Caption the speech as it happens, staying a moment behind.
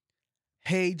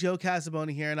Hey, Joe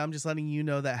Casabona here, and I'm just letting you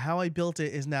know that How I Built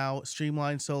It is now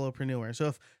Streamlined Solopreneur. So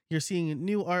if you're seeing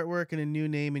new artwork and a new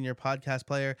name in your podcast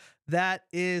player, that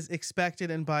is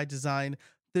expected and by design.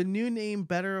 The new name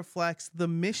better reflects the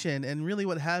mission and really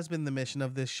what has been the mission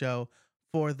of this show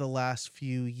for the last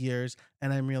few years,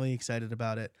 and I'm really excited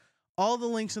about it. All the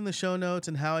links in the show notes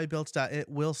and howibuilt.it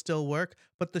will still work,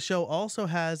 but the show also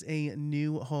has a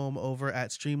new home over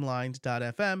at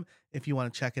streamlined.fm if you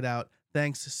want to check it out.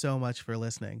 Thanks so much for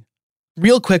listening.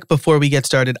 Real quick before we get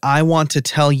started, I want to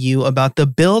tell you about the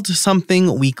Build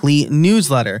Something Weekly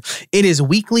newsletter. It is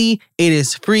weekly, it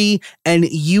is free, and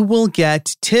you will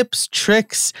get tips,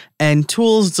 tricks, and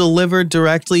tools delivered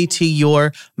directly to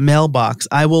your mailbox.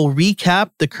 I will recap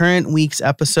the current week's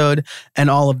episode and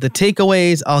all of the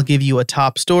takeaways. I'll give you a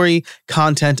top story,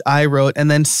 content I wrote,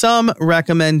 and then some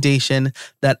recommendation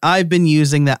that I've been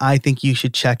using that I think you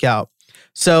should check out.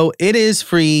 So it is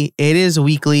free. It is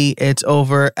weekly. It's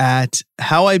over at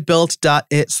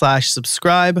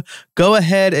howibuilt.it/subscribe. Go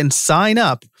ahead and sign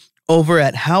up over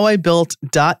at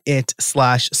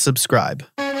howibuilt.it/subscribe.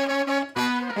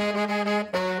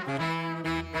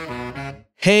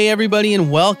 Hey, everybody, and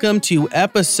welcome to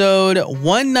episode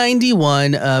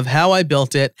 191 of How I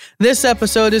Built It. This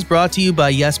episode is brought to you by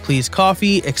Yes Please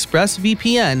Coffee,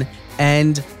 ExpressVPN,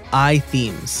 and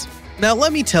iThemes. Now,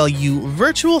 let me tell you,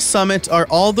 virtual summits are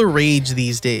all the rage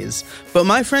these days, but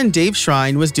my friend Dave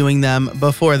Shrein was doing them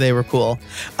before they were cool.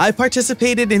 I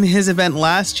participated in his event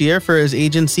last year for his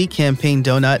agency, Campaign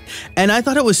Donut, and I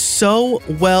thought it was so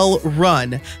well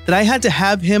run that I had to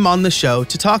have him on the show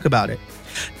to talk about it.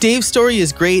 Dave's story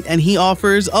is great, and he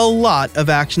offers a lot of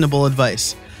actionable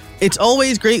advice. It's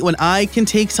always great when I can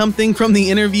take something from the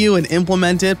interview and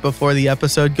implement it before the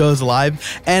episode goes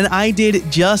live, and I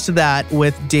did just that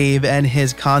with Dave and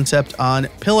his concept on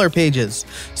pillar pages.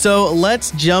 So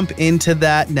let's jump into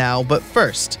that now, but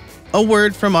first, a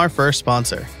word from our first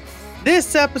sponsor.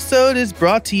 This episode is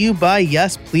brought to you by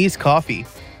Yes Please Coffee.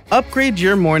 Upgrade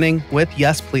your morning with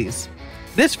Yes Please.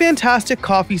 This fantastic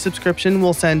coffee subscription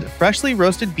will send freshly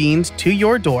roasted beans to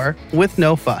your door with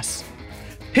no fuss.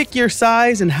 Pick your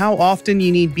size and how often you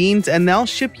need beans, and they'll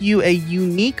ship you a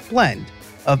unique blend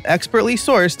of expertly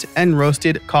sourced and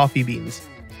roasted coffee beans.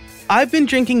 I've been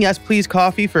drinking Yes Please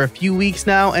coffee for a few weeks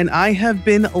now, and I have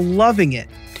been loving it.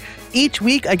 Each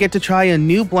week, I get to try a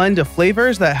new blend of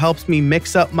flavors that helps me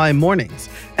mix up my mornings.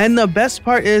 And the best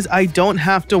part is I don't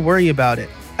have to worry about it.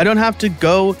 I don't have to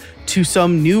go to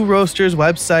some new roaster's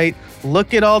website,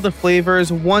 look at all the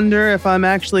flavors, wonder if I'm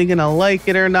actually going to like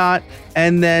it or not,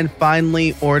 and then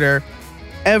finally order.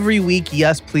 Every week,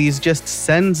 Yes Please just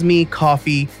sends me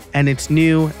coffee, and it's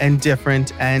new and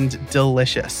different and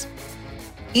delicious.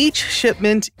 Each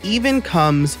shipment even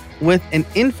comes with an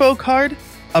info card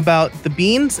about the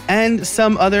beans and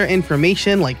some other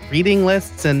information like reading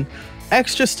lists and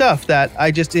extra stuff that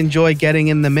I just enjoy getting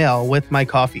in the mail with my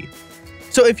coffee.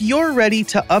 So if you're ready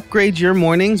to upgrade your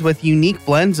mornings with unique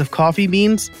blends of coffee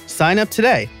beans, sign up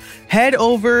today. Head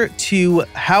over to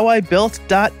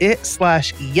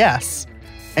howibuilt.it/yes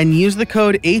and use the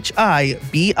code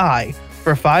HIBI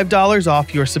for $5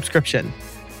 off your subscription.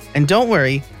 And don't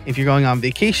worry, if you're going on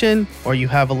vacation or you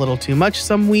have a little too much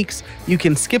some weeks, you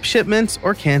can skip shipments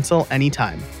or cancel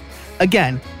anytime.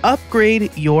 Again,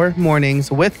 upgrade your mornings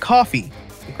with coffee,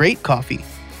 great coffee,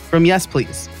 from Yes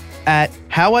Please, at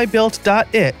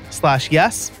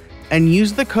howibuilt.it/yes and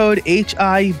use the code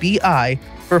HIBI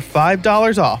for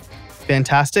 $5 off.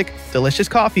 Fantastic, delicious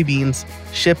coffee beans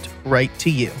shipped right to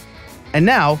you. And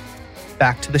now,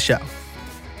 back to the show.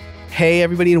 Hey,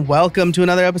 everybody, and welcome to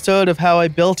another episode of How I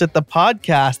Built It, the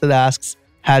podcast that asks,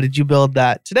 how did you build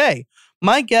that? Today,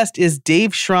 my guest is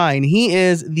Dave Shrein. He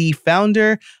is the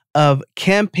founder of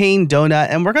Campaign Donut,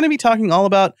 and we're going to be talking all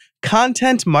about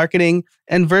content marketing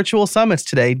and virtual summits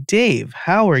today. Dave,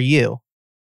 how are you?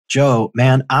 Joe,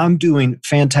 man, I'm doing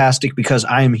fantastic because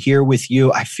I am here with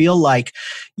you. I feel like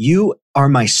you are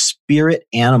my spirit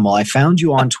animal. I found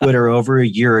you on Twitter over a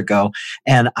year ago,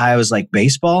 and I was like,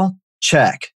 baseball?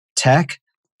 Check. Tech?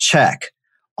 Check.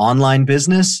 Online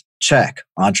business? Check.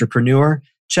 Entrepreneur?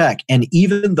 Check. And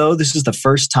even though this is the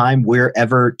first time we're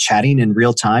ever chatting in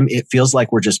real time, it feels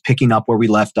like we're just picking up where we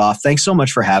left off. Thanks so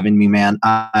much for having me, man.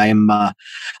 I'm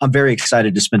very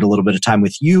excited to spend a little bit of time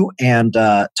with you and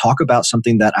talk about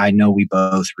something that I know we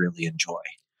both really enjoy.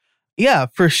 Yeah,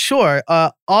 for sure.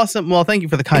 Awesome. Well, thank you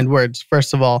for the kind words,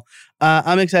 first of all.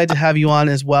 I'm excited to have you on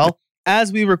as well.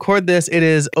 As we record this, it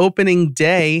is opening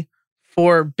day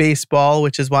for baseball,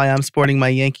 which is why I'm sporting my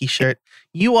Yankee shirt.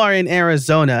 You are in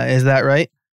Arizona, is that right?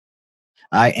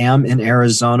 I am in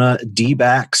Arizona,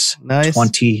 D-backs nice.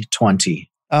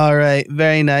 2020. All right.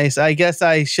 Very nice. I guess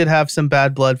I should have some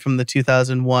bad blood from the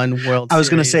 2001 World I was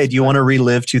going to Series, say, do you want to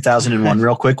relive 2001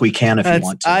 real quick? We can if you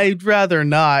want to. I'd rather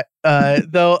not.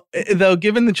 Though,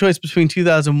 given the choice between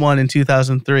 2001 and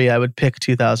 2003, I would pick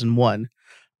 2001.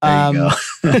 There you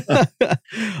go.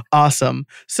 Awesome.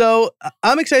 So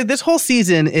I'm excited. This whole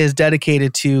season is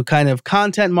dedicated to kind of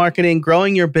content marketing,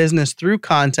 growing your business through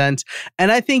content.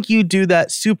 And I think you do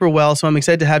that super well. So I'm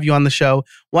excited to have you on the show.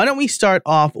 Why don't we start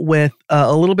off with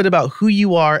a little bit about who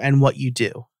you are and what you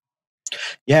do?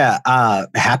 Yeah,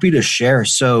 happy to share.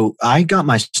 So I got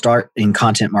my start in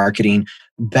content marketing,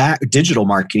 digital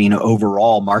marketing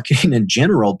overall, marketing in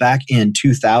general, back in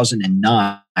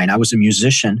 2009. I was a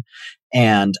musician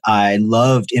and I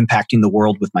loved impacting the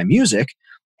world with my music.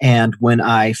 And when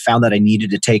I found that I needed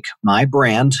to take my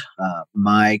brand,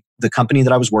 the company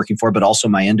that I was working for, but also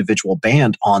my individual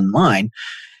band online,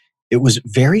 it was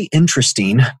very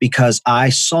interesting because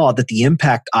I saw that the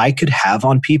impact I could have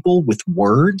on people with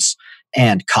words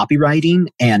and copywriting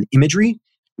and imagery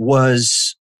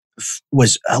was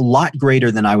a lot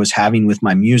greater than I was having with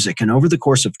my music. And over the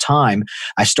course of time,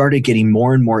 I started getting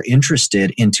more and more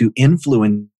interested into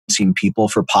influencing people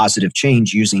for positive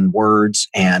change using words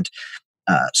and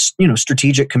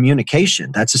strategic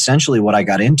communication. That's essentially what I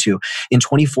got into. In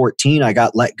 2014, I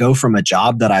got let go from a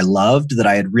job that I loved, that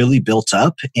I had really built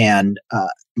up and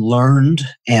learned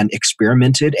and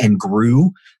experimented and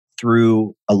grew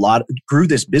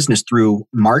this business through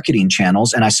marketing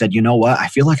channels. And I said, you know what? I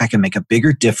feel like I can make a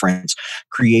bigger difference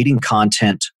creating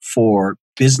content for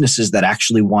businesses that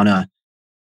actually want to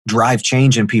drive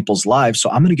change in people's lives. So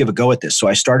I'm going to give a go at this. So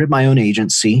I started my own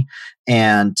agency,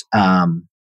 and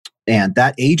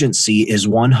that agency is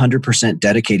 100%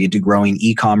 dedicated to growing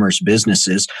e-commerce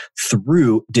businesses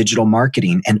through digital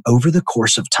marketing. And over the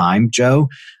course of time, Joe,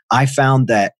 I found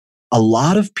that a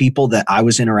lot of people that I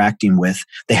was interacting with,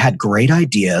 they had great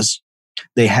ideas.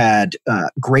 They had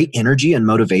great energy and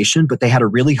motivation, but they had a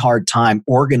really hard time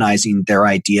organizing their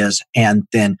ideas and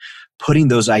then putting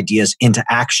those ideas into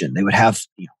action. They would have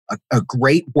a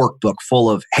great workbook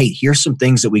full of, hey, here's some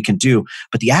things that we can do,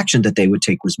 but the action that they would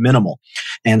take was minimal.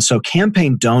 And so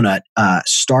Campaign Donut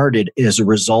started as a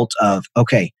result of,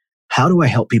 okay, how do I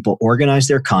help people organize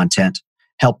their content,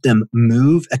 help them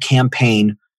move a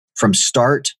campaign from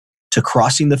start to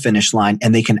crossing the finish line,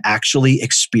 and they can actually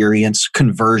experience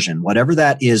conversion, whatever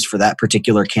that is for that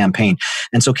particular campaign.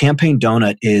 And so Campaign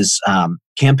Donut is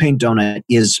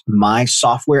my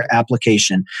software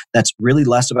application that's really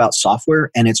less about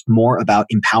software, and it's more about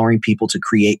empowering people to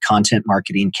create content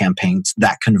marketing campaigns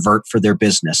that convert for their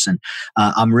business. And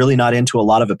I'm really not into a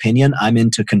lot of opinion. I'm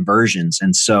into conversions.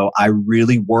 And so I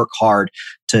really work hard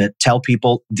to tell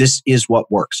people this is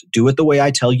what works. Do it the way I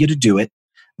tell you to do it.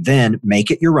 Then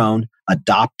make it your own,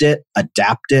 adopt it,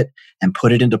 adapt it, and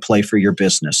put it into play for your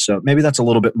business. So maybe that's a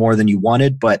little bit more than you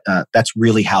wanted, but that's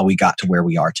really how we got to where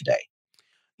we are today.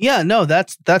 Yeah, no,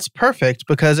 that's perfect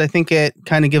because I think it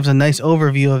kind of gives a nice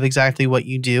overview of exactly what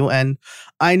you do. And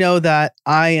I know that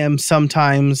I am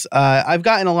sometimes, I've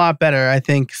gotten a lot better. I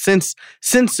think since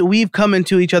we've come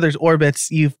into each other's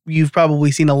orbits, you've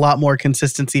probably seen a lot more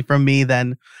consistency from me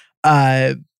than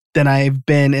I've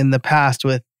been in the past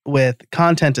with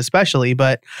content especially.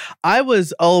 But I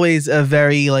was always a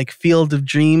very field of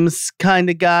dreams kind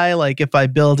of guy. Like if I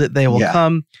build it, they will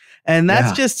come. And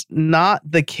that's just not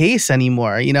the case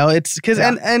anymore. It's because,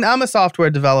 and I'm a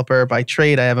software developer by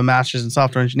trade. I have a master's in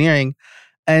software engineering.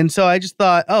 And so I just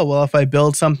thought, oh, well, if I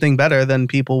build something better, then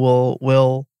people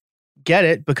will get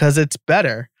it because it's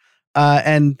better.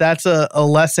 And that's a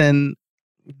lesson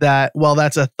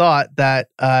that's a thought that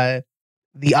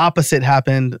the opposite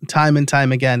happened time and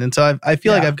time again. And so I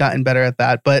feel like I've gotten better at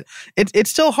that. But it's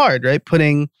still hard, right?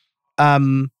 Putting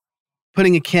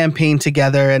a campaign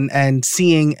together and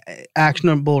seeing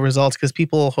actionable results because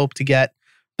people hope to get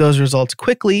those results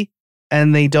quickly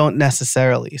and they don't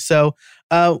necessarily. So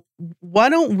why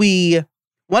don't we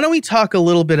talk a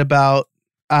little bit about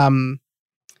kind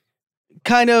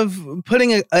of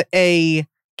putting a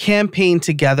campaign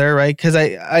together, right? Because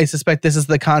I suspect this is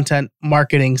the content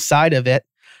marketing side of it.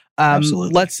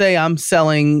 Absolutely. Let's say I'm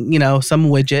selling, some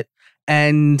widget.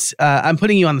 And I'm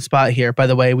putting you on the spot here, by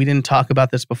the way. We didn't talk about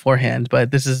this beforehand, but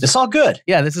it's all good.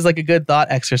 Yeah, this is like a good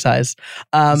thought exercise.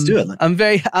 Let's do it. I'm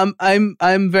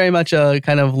very much a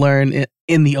kind of learn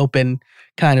in the open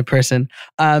kind of person.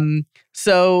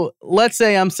 So let's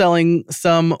say I'm selling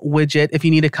some widget. If you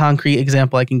need a concrete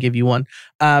example, I can give you one.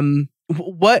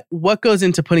 What goes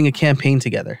into putting a campaign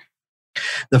together?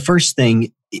 The first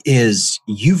thing is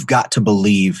you've got to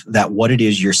believe that what it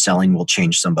is you're selling will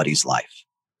change somebody's life.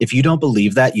 If you don't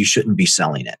believe that, you shouldn't be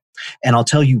selling it. And I'll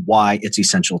tell you why it's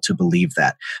essential to believe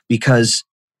that. Because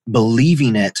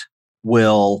believing that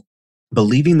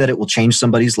it will change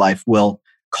somebody's life will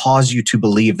cause you to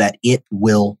believe that it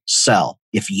will sell.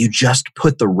 If you just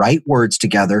put the right words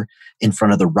together in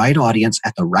front of the right audience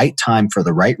at the right time for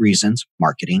the right reasons,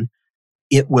 marketing,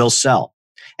 it will sell.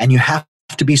 And you have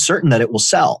to be certain that it will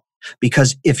sell.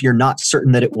 Because if you're not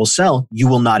certain that it will sell, you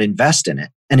will not invest in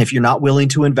it. And if you're not willing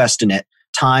to invest in it,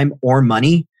 time or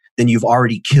money, then you've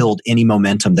already killed any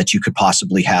momentum that you could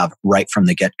possibly have right from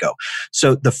the get-go.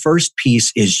 So the first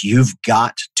piece is you've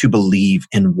got to believe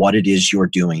in what it is you're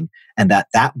doing and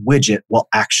that widget will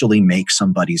actually make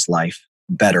somebody's life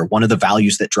better. One of the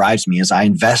values that drives me is I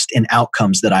invest in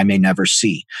outcomes that I may never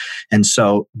see. And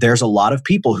so there's a lot of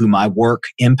people who my work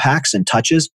impacts and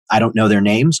touches. I don't know their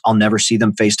names. I'll never see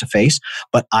them face to face,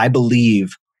 but I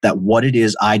believe that what it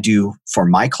is I do for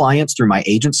my clients through my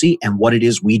agency and what it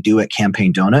is we do at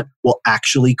Campaign Donut will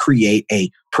actually create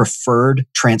a preferred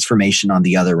transformation on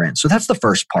the other end. So that's the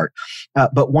first part.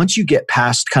 But once you get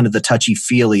past kind of the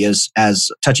touchy-feely as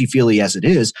touchy-feely as it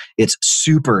is, it's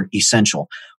super essential.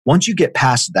 Once you get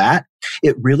past that,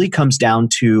 it really comes down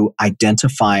to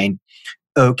identifying,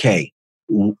 okay,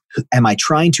 am I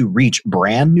trying to reach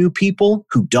brand new people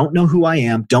who don't know who I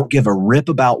am, don't give a rip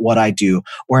about what I do?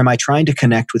 Or am I trying to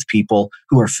connect with people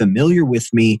who are familiar with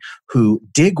me, who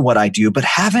dig what I do, but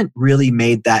haven't really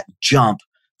made that jump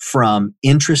from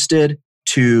interested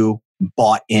to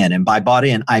bought in? And by bought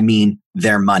in, I mean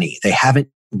their money. They haven't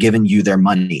given you their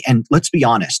money. And let's be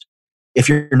honest. If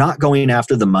you're not going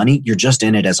after the money, you're just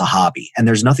in it as a hobby. And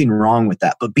there's nothing wrong with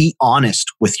that. But be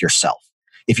honest with yourself.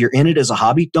 If you're in it as a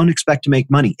hobby, don't expect to make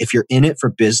money. If you're in it for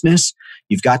business,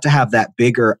 you've got to have that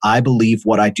bigger, I believe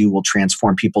what I do will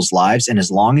transform people's lives. And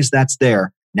as long as that's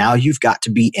there, now you've got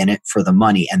to be in it for the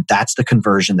money. And that's the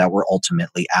conversion that we're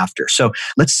ultimately after. So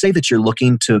let's say that you're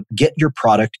looking to get your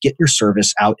product, get your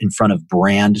service out in front of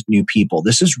brand new people.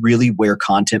 This is really where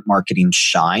content marketing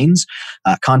shines.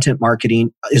 Content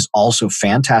marketing is also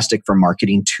fantastic for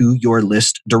marketing to your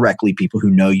list directly, people who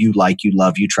know you, like you,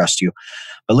 love you, trust you.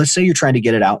 But let's say you're trying to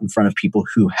get it out in front of people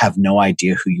who have no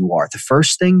idea who you are. The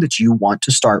first thing that you want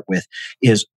to start with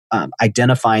is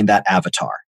identifying that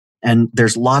avatar. And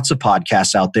there's lots of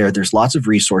podcasts out there. There's lots of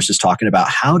resources talking about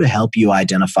how to help you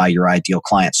identify your ideal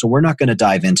client. So we're not going to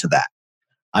dive into that.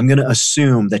 I'm going to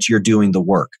assume that you're doing the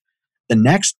work. The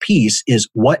next piece is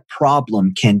what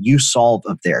problem can you solve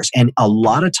of theirs? And a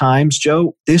lot of times,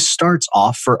 Joe, this starts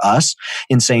off for us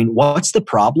in saying, what's the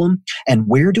problem and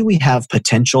where do we have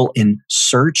potential in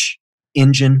search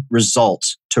engine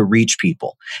results to reach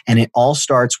people? And it all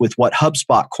starts with what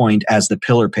HubSpot coined as the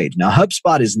pillar page. Now,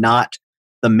 HubSpot is not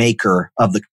the maker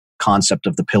of the concept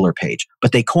of the pillar page,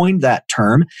 but they coined that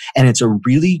term, and it's a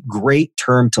really great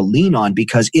term to lean on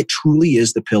because it truly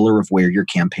is the pillar of where your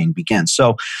campaign begins.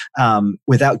 So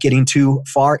without getting too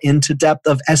far into depth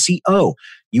of SEO,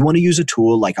 you want to use a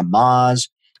tool like a Moz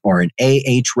or an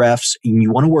Ahrefs, and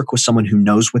you want to work with someone who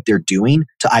knows what they're doing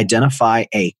to identify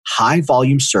a high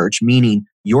volume search, meaning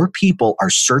your people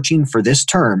are searching for this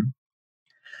term,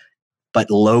 but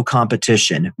low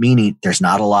competition, meaning there's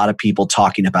not a lot of people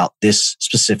talking about this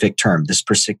specific term, this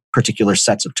particular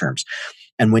sets of terms.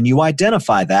 And when you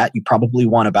identify that, you probably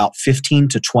want about 15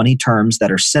 to 20 terms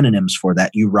that are synonyms for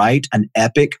that. You write an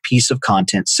epic piece of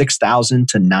content, 6,000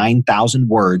 to 9,000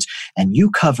 words, and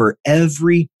you cover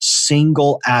every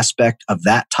single aspect of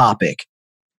that topic,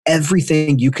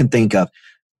 everything you can think of.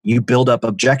 You build up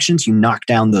objections, you knock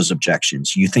down those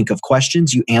objections. You think of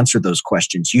questions, you answer those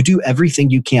questions. You do everything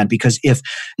you can because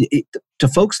to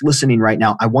folks listening right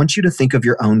now, I want you to think of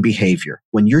your own behavior.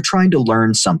 When you're trying to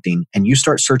learn something and you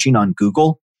start searching on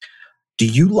Google, do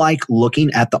you like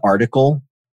looking at the article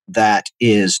that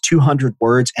is 200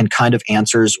 words and kind of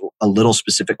answers a little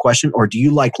specific question? Or do you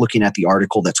like looking at the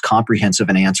article that's comprehensive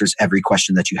and answers every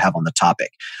question that you have on the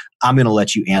topic? I'm going to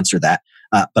let you answer that.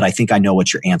 But I think I know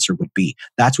what your answer would be.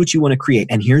 That's what you want to create.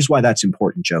 And here's why that's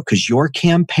important, Joe, because your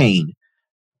campaign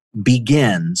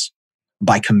begins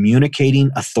by communicating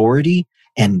authority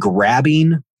and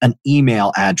grabbing an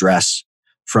email address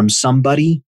from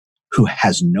somebody who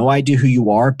has no idea who you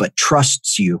are, but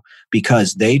trusts you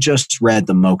because they just read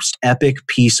the most epic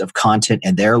piece of content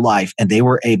in their life and they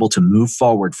were able to move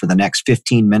forward for the next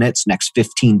 15 minutes, next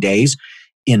 15 days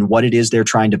in what it is they're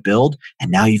trying to build.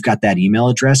 And now you've got that email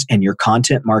address and your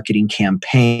content marketing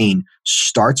campaign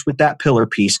starts with that pillar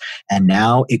piece. And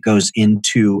now it goes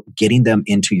into getting them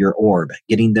into your orb,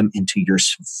 getting them into your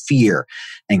sphere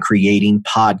and creating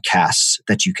podcasts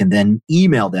that you can then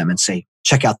email them and say,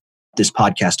 check out this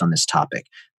podcast on this topic.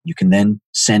 You can then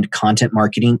send content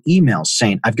marketing emails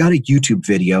saying, I've got a YouTube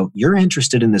video. You're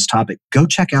interested in this topic. Go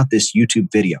check out this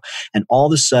YouTube video. And all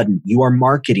of a sudden you are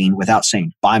marketing without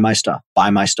saying, buy my stuff,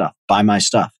 buy my stuff, buy my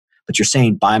stuff. But you're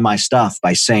saying, buy my stuff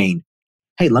by saying,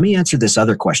 hey, let me answer this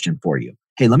other question for you.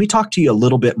 Hey, let me talk to you a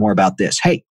little bit more about this.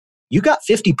 Hey, you got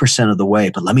 50% of the way,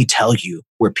 but let me tell you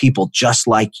where people just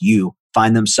like you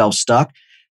find themselves stuck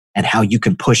and how you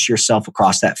can push yourself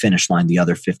across that finish line the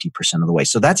other 50% of the way.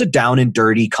 So that's a down and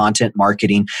dirty content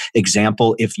marketing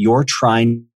example. If you're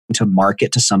trying to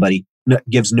market to somebody,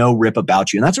 gives no rip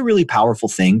about you. And that's a really powerful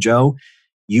thing, Joe.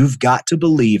 You've got to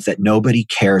believe that nobody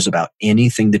cares about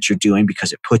anything that you're doing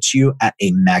because it puts you at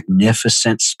a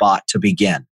magnificent spot to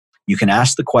begin. You can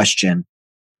ask the question,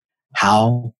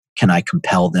 how can I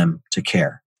compel them to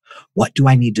care? What do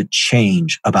I need to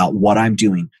change about what I'm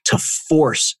doing to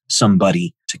force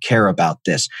somebody to care about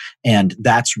this? And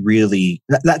that's really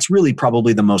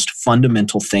probably the most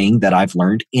fundamental thing that I've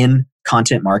learned in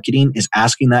content marketing is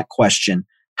asking that question,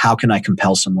 how can I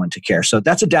compel someone to care? So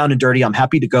that's a down and dirty. I'm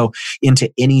happy to go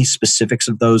into any specifics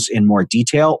of those in more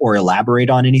detail or elaborate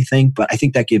on anything, but I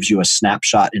think that gives you a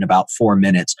snapshot in about 4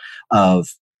 minutes of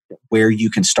where you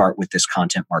can start with this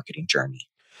content marketing journey.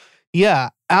 Yeah,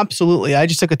 absolutely. I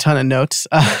just took a ton of notes.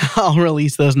 I'll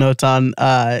release those notes on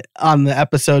the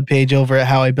episode page over at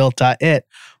howibuilt.it.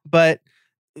 But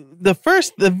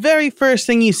the very first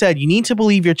thing you said, you need to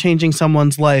believe you're changing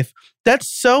someone's life. That's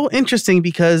so interesting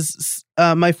because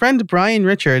my friend Brian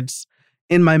Richards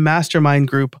in my mastermind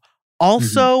group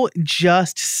also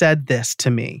just said this to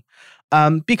me.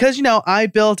 Because, I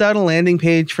built out a landing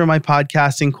page for my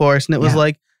podcasting course and it was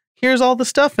like, here's all the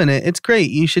stuff in it. It's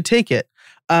great. You should take it.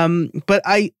 But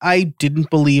I didn't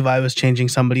believe I was changing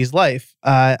somebody's life.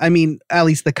 I mean, at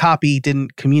least the copy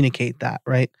didn't communicate that,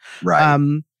 right?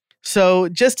 Right. So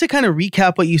just to kind of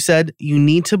recap what you said, you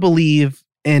need to believe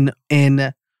in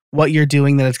what you're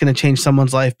doing, that it's going to change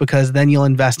someone's life, because then you'll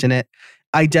invest in it.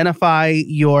 Identify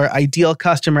your ideal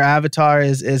customer avatar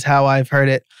is how I've heard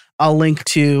it. I'll link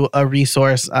to a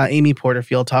resource. Amy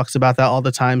Porterfield talks about that all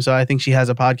the time. So I think she has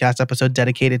a podcast episode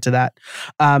dedicated to that.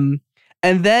 And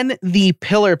then the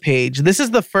pillar page. This is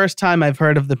the first time I've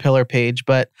heard of the pillar page,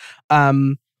 but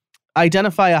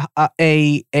identify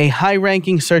a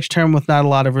high-ranking search term with not a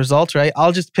lot of results, right?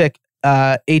 I'll just pick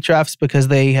Ahrefs because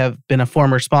they have been a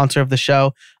former sponsor of the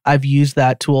show. I've used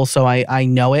that tool, so I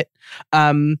know it.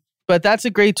 But that's a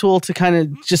great tool to kind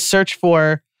of just search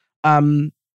for,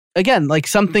 again, like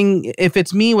something, if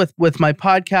it's me with my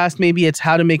podcast, maybe it's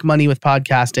how to make money with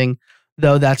podcasting,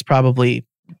 though that's probably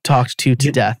talked to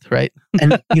death, right?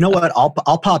 And you know what?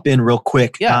 I'll pop in real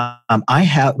quick. Yeah.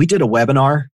 We did a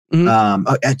webinar.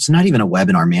 It's not even a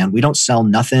webinar, man. We don't sell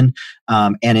nothing.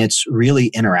 And it's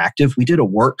really interactive. We did a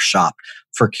workshop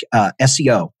for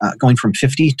SEO, going from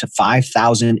 50 to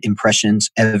 5,000 impressions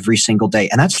every single day.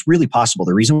 And that's really possible.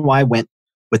 The reason why I went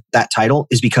with that title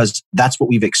is because that's what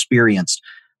we've experienced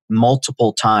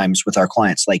multiple times with our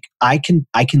clients. Like I can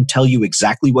tell you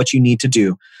exactly what you need to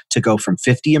do to go from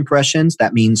 50 impressions.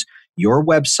 That means your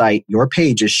website, your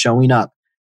page is showing up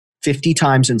 50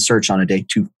 times in search on a day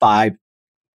to 5.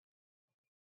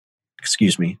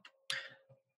 Excuse me.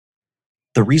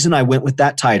 The reason I went with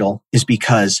that title is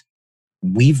because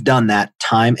we've done that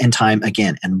time and time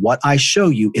again. And what I show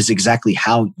you is exactly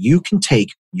how you can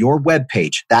take your web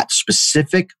page, that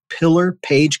specific pillar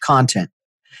page content,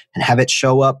 and have it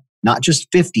show up not just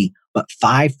 50, but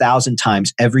 5,000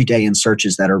 times every day in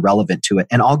searches that are relevant to it.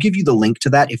 And I'll give you the link to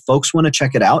that. If folks want to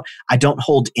check it out, I don't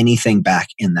hold anything back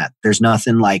in that. There's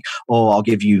nothing like, oh, I'll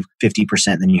give you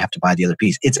 50%, then you have to buy the other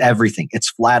piece. It's everything. It's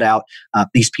flat out.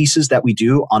 These pieces that we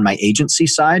do on my agency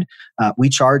side, we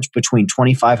charge between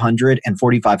 $2,500 and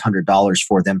 $4,500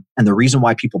 for them. And the reason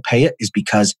why people pay it is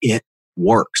because it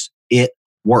works. It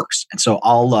works. And so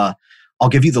I'll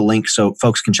give you the link so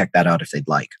folks can check that out if they'd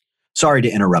like. Sorry to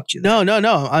interrupt you there.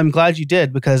 No. I'm glad you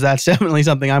did, because that's definitely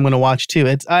something I'm going to watch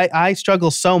too. I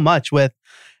struggle so much with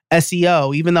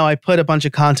SEO, even though I put a bunch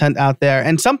of content out there.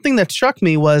 And something that struck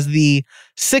me was the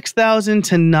 6,000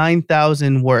 to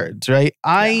 9,000 words, right?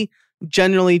 Yeah. I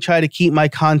generally try to keep my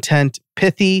content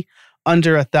pithy,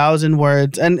 under 1,000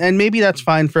 words. And maybe that's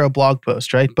fine for a blog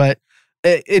post, right? But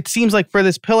it seems like for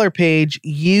this pillar page,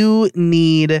 you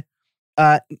need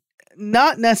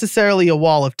not necessarily a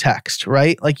wall of text,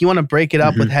 right? Like you want to break it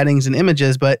up with headings and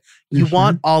images, but you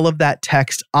want all of that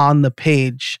text on the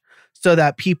page so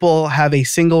that people have a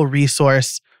single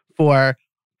resource for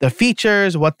the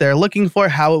features, what they're looking for,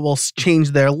 how it will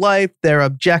change their life, their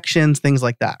objections, things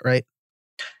like that, right?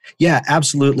 Yeah,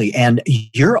 absolutely. And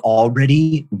you're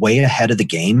already way ahead of the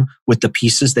game with the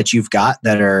pieces that you've got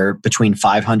that are between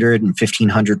 500 and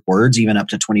 1,500 words, even up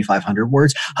to 2,500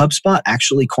 words. HubSpot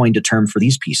actually coined a term for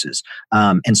these pieces.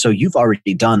 And so you've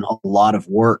already done a lot of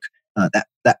work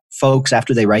that folks,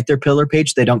 after they write their pillar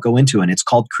page, they don't go into. And it's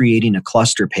called creating a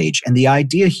cluster page. And the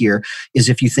idea here is,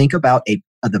 if you think about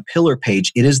the pillar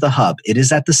page, it is the hub. It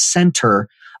is at the center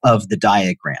of the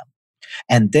diagram.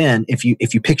 And then if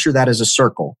you picture that as a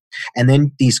circle, and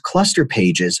then these cluster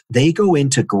pages, they go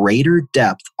into greater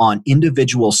depth on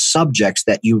individual subjects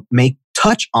that you may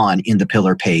touch on in the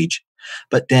pillar page,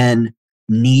 but then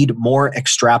need more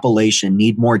extrapolation,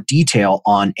 need more detail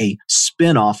on a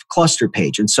spin-off cluster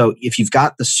page. And so if you've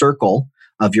got the circle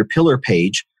of your pillar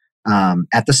page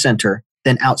at the center,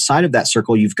 then outside of that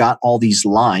circle, you've got all these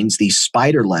lines, these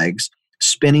spider legs,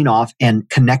 spinning off and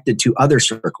connected to other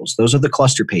circles. Those are the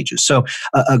cluster pages. So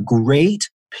a great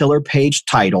pillar page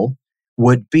title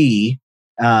would be,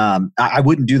 I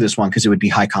wouldn't do this one because it would be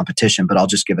high competition, but I'll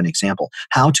just give an example.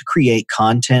 How to create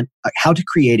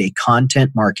a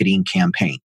content marketing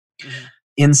campaign. Mm-hmm.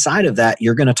 Inside of that,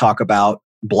 you're going to talk about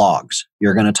blogs.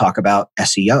 You're going to talk about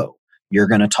SEO. You're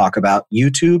going to talk about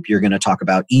YouTube. You're going to talk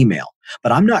about email.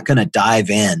 But I'm not going to dive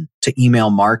in to email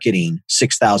marketing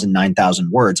 6,000,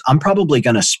 9,000 words. I'm probably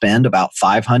going to spend about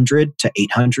 500 to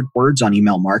 800 words on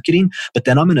email marketing. But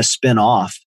then I'm going to spin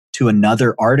off to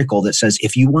another article that says,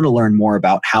 if you want to learn more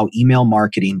about how email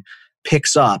marketing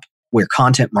picks up where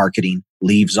content marketing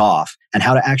leaves off and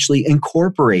how to actually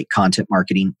incorporate content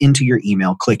marketing into your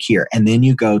email, click here. And then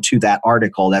you go to that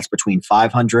article that's between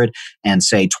 500 and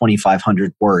say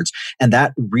 2,500 words. And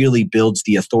that really builds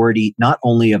the authority, not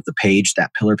only of the page,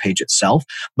 that pillar page itself,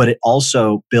 but it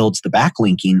also builds the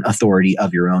backlinking authority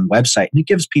of your own website. And it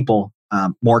gives people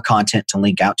more content to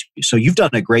link out to you. So you've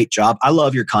done a great job. I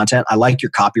love your content. I like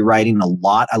your copywriting a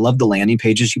lot. I love the landing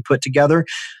pages you put together.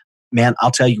 Man,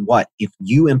 I'll tell you what, if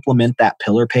you implement that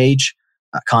pillar page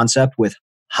concept with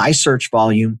high search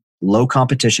volume, low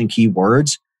competition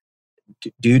keywords,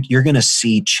 dude, you're going to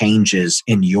see changes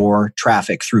in your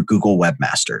traffic through Google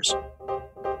Webmasters.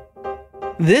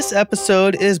 This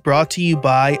episode is brought to you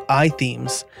by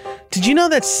iThemes. Did you know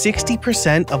that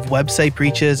 60% of website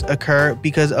breaches occur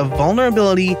because a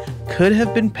vulnerability could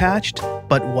have been patched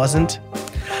but wasn't?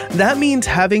 That means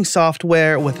having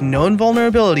software with known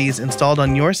vulnerabilities installed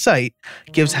on your site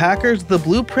gives hackers the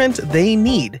blueprint they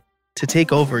need to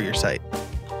take over your site.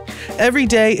 Every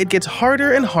day, it gets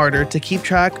harder and harder to keep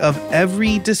track of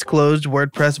every disclosed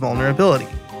WordPress vulnerability.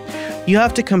 You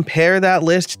have to compare that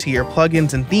list to your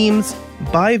plugins and themes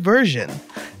by version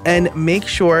and make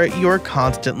sure you're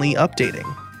constantly updating.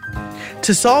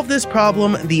 To solve this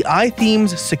problem, the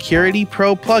iThemes Security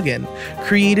Pro plugin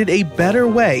created a better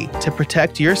way to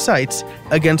protect your sites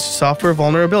against software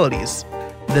vulnerabilities,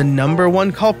 the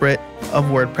 #1 culprit of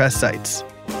WordPress sites.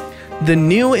 The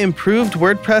new improved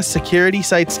WordPress security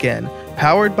site scan,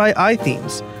 powered by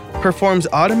iThemes, performs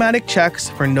automatic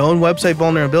checks for known website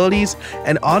vulnerabilities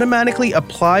and automatically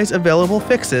applies available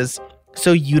fixes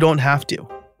so you don't have to.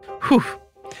 Whew.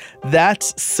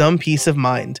 That's some peace of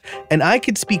mind. And I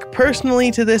could speak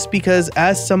personally to this because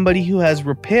as somebody who has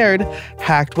repaired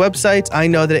hacked websites, I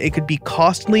know that it could be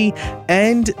costly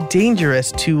and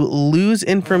dangerous to lose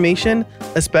information,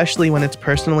 especially when it's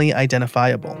personally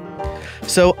identifiable.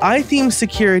 So iThemes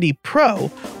Security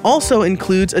Pro also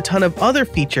includes a ton of other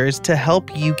features to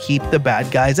help you keep the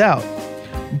bad guys out.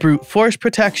 Brute force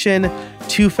protection,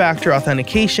 two-factor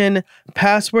authentication,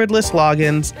 passwordless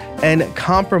logins, and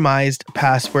compromised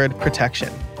password protection.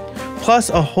 Plus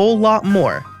a whole lot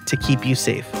more to keep you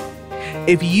safe.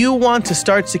 If you want to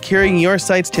start securing your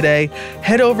sites today,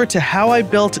 head over to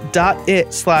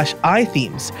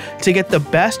howibuilt.it/ithemes to get the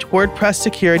best WordPress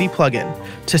security plugin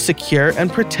to secure and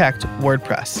protect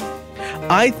WordPress.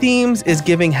 iThemes is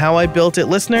giving How I Built It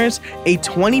listeners a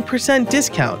 20%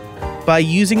 discount by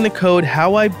using the code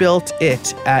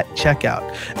HowIBuiltIt at checkout.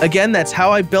 Again, that's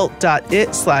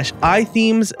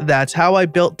howibuilt.it/ithemes. That's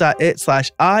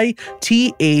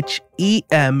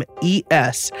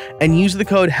howibuilt.it/ithemes. And use the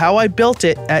code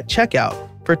HowIBuiltIt at checkout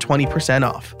for 20%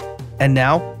 off. And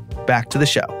now, back to the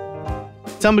show.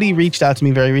 Somebody reached out to me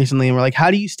very recently and were like,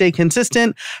 how do you stay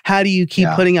consistent? How do you keep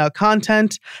putting out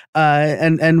content?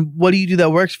 And what do you do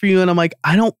that works for you? And I'm like,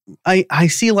 I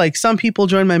see like some people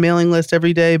join my mailing list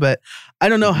every day, but I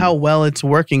don't know how well it's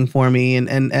working for me.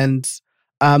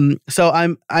 So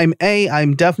I'm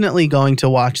definitely going to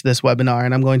watch this webinar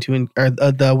and I'm going to,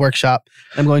 the workshop.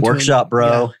 I'm going workshop,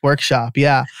 bro. Workshop.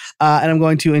 Yeah. And I'm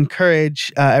going to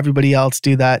encourage everybody else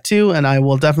do that too. And I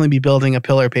will definitely be building a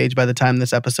pillar page by the time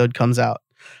this episode comes out.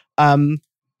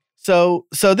 So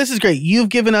this is great. You've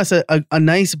given us a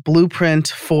nice blueprint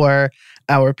for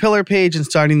our pillar page and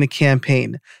starting the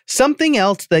campaign. Something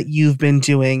else that you've been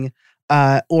doing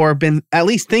or been at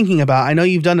least thinking about, I know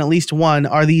you've done at least one,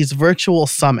 are these virtual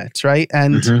summits, right?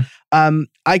 And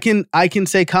I can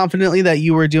say confidently that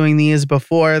you were doing these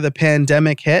before the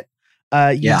pandemic hit.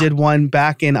 You did one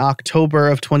back in October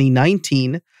of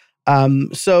 2019.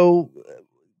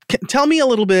 Tell me a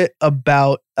little bit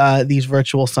about these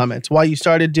virtual summits, why you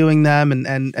started doing them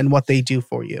and what they do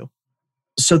for you.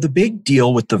 So the big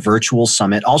deal with the virtual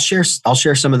summit, I'll share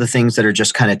some of the things that are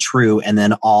just kind of true, and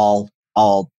then I'll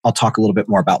talk a little bit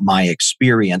more about my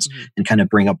experience and kind of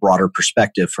bring a broader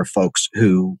perspective for folks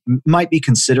who might be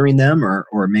considering them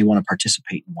or may want to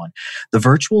participate in one. The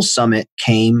virtual summit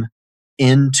came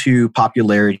into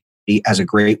popularity as a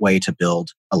great way to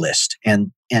build a list.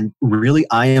 And really,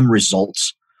 I am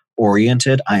results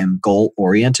oriented. I am goal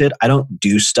oriented. I don't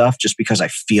do stuff just because I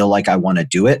feel like I want to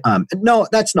do it. No,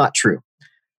 that's not true.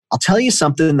 I'll tell you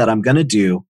something that I'm going to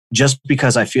do just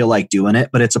because I feel like doing it,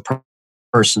 but it's a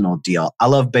personal deal. I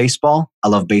love baseball. I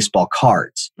love baseball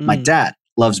cards. My dad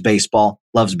loves baseball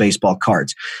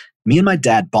cards. Me and my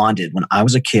dad bonded when I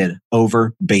was a kid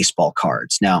over baseball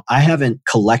cards. Now, I haven't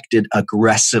collected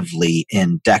aggressively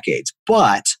in decades,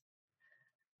 but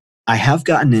I have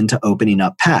gotten into opening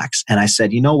up packs. And I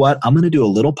said, you know what? I'm going to do a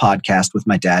little podcast with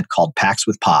my dad called Packs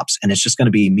with Pops. And it's just going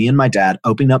to be me and my dad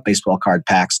opening up baseball card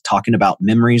packs, talking about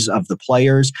memories of the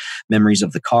players, memories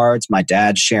of the cards. My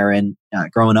dad sharing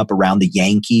growing up around the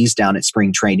Yankees down at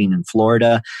spring training in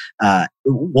Florida.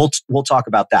 We'll talk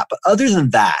about that. But other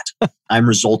than that, I'm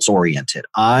results oriented.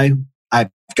 I've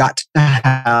got to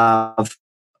have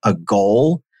a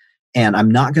goal. And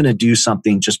I'm not going to do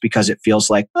something just because it feels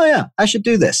like, oh yeah, I should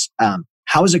do this.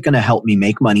 How is it going to help me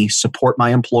make money, support my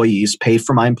employees, pay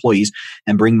for my employees,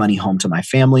 and bring money home to my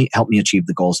family, help me achieve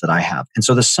the goals that I have? And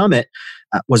so the summit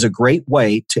was a great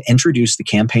way to introduce the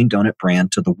Campaign Donut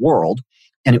brand to the world.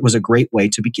 And it was a great way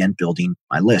to begin building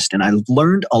my list. And I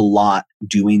learned a lot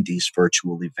doing these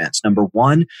virtual events. Number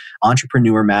one,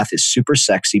 entrepreneur math is super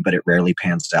sexy, but it rarely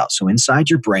pans out. So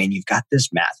inside your brain, you've got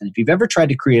this math. And if you've ever tried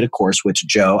to create a course, which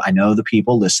Joe, I know the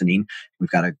people listening, we've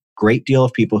got a great deal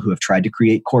of people who have tried to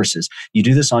create courses. You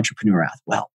do this entrepreneur math.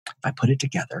 Well, if I put it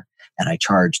together and I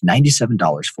charge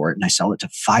 $97 for it and I sell it to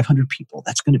 500 people,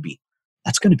 that's going to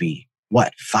be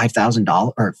what,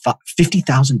 $5,000 or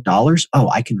 $50,000? Oh,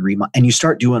 I can and you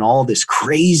start doing all this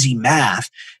crazy math,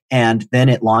 and then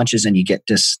it launches and you get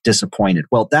disappointed.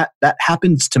 Well, that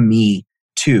happens to me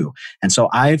too. And so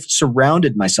I've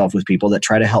surrounded myself with people that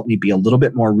try to help me be a little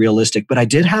bit more realistic. But I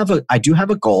do have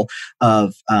a goal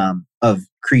of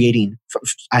creating.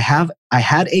 I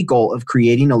had a goal of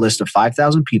creating a list of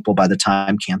 5,000 people by the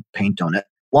time Campaign Donut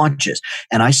launches,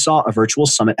 and I saw a virtual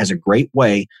summit as a great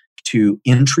way to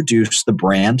introduce the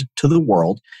brand to the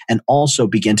world and also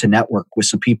begin to network with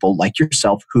some people like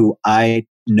yourself who I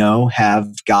know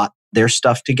have got their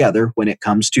stuff together when it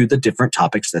comes to the different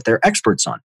topics that they're experts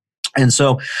on. And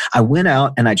so I went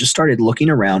out and I just started looking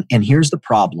around, and here's the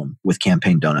problem with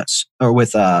Campaign Donuts or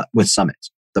with summits.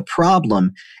 The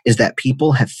problem is that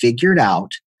people have figured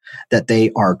out that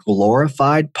they are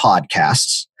glorified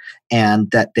podcasts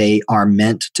and that they are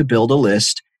meant to build a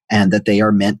list and that they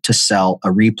are meant to sell a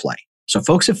replay. So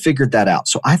folks have figured that out.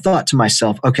 So I thought to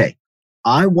myself, okay,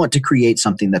 I want to create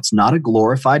something that's not a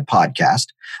glorified podcast.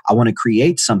 I want to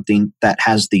create something that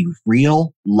has the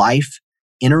real life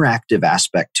interactive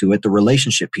aspect to it, the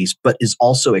relationship piece, but is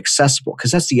also accessible.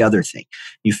 Because that's the other thing.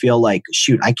 You feel like,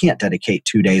 shoot, I can't dedicate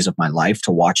 2 days of my life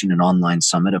to watching an online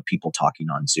summit of people talking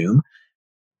on Zoom.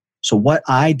 So what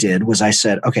I did was I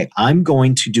said, okay, I'm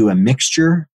going to do a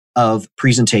mixture of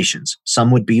presentations.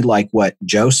 Some would be like what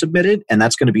Joe submitted, and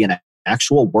that's going to be an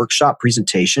actual workshop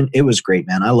presentation. It was great,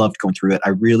 man. I loved going through it. I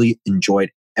really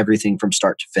enjoyed everything from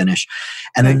start to finish.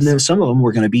 And then some of them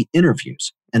were going to be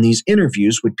interviews. And these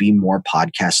interviews would be more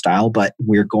podcast style, but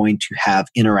we're going to have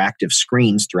interactive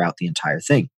screens throughout the entire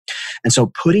thing. And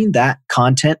so putting that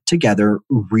content together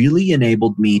really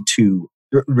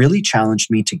challenged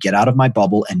me to get out of my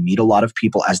bubble and meet a lot of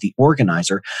people as the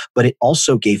organizer, but it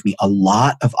also gave me a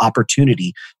lot of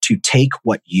opportunity to take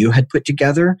what you had put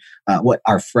together, what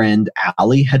our friend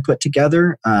Allie had put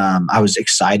together. I was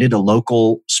excited, a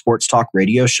local sports talk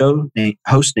radio show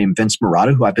host named Vince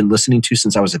Murata, who I've been listening to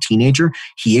since I was a teenager.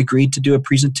 He agreed to do a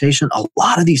presentation. A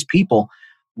lot of these people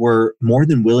were more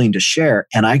than willing to share,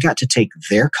 and I got to take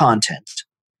their content,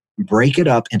 break it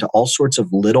up into all sorts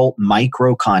of little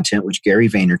micro content, which Gary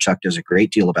Vaynerchuk does a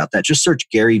great deal about that. Just search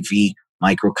Gary V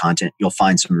micro content. You'll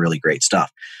find some really great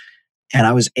stuff. And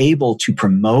I was able to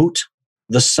promote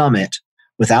the summit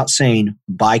without saying,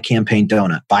 buy campaign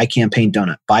donut, buy campaign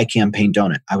donut, buy campaign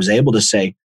donut. I was able to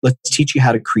say, let's teach you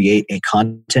how to create a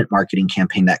content marketing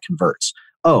campaign that converts.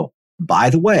 Oh,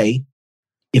 by the way,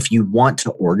 if you want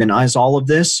to organize all of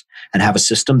this and have a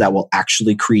system that will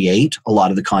actually create a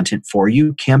lot of the content for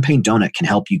you, Campaign Donut can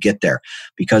help you get there.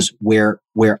 Because where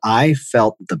I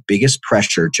felt the biggest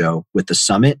pressure, Joe, with the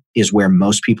summit is where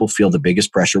most people feel the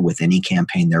biggest pressure with any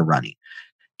campaign they're running.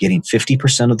 Getting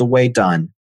 50% of the way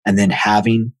done and then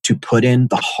having to put in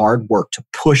the hard work to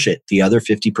push it the other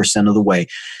 50% of the way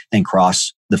and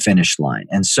cross the finish line.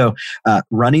 And so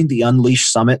running the Unleash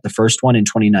Summit, the first one in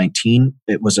 2019,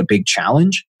 it was a big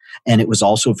challenge. And it was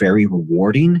also very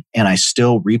rewarding. And I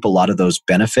still reap a lot of those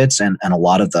benefits and a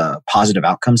lot of the positive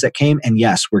outcomes that came. And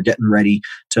yes, we're getting ready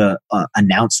to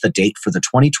announce the date for the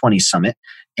 2020 summit.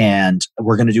 And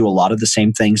we're going to do a lot of the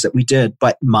same things that we did.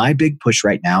 But my big push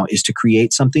right now is to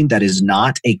create something that is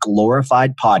not a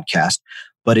glorified podcast,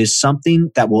 but is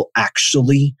something that will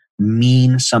actually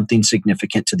mean something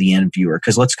significant to the end viewer.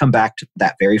 Because let's come back to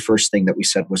that very first thing that we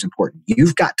said was important.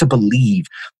 You've got to believe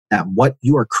that what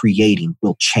you are creating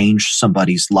will change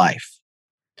somebody's life.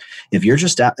 If you're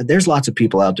just out, there's lots of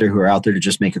people out there who are out there to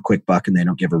just make a quick buck and they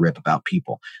don't give a rip about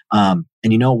people. And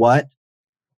you know what?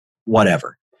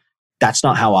 Whatever. That's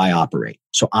not how I operate.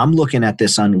 So I'm looking at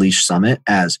this Unleash Summit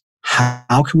as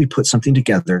how can we put something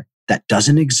together that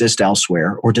doesn't exist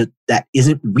elsewhere or that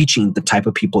isn't reaching the type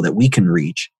of people that we can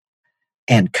reach,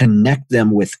 and connect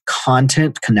them with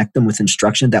content, connect them with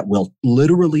instruction that will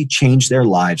literally change their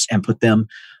lives and put them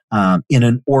in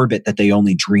an orbit that they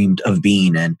only dreamed of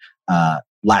being in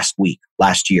last week,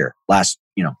 last year, last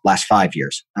 5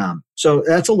 years. So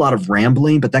that's a lot of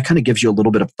rambling, but that kind of gives you a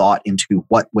little bit of thought into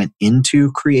what went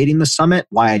into creating the summit,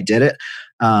 why I did it,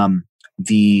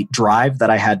 the drive that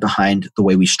I had behind the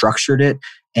way we structured it,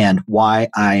 and why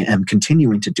I am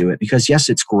continuing to do it. Because yes,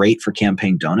 it's great for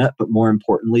Campaign Donut, but more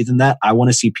importantly than that, I want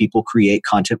to see people create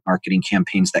content marketing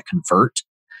campaigns that convert.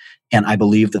 And I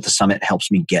believe that the summit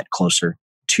helps me get closer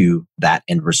to that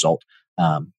end result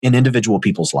in individual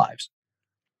people's lives.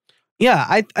 Yeah,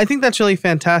 I think that's really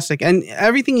fantastic. And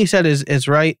everything you said is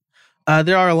right.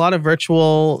 There are a lot of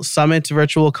virtual summits,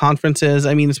 virtual conferences.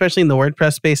 I mean, especially in the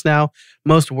WordPress space now,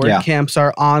 most WordCamps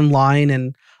are online.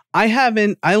 And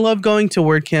I love going to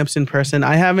WordCamps in person.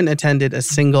 I haven't attended a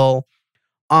single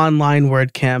online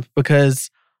WordCamp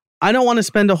because I don't want to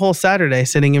spend a whole Saturday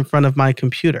sitting in front of my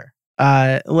computer.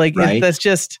 Right.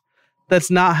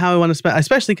 That's not how I want to spend,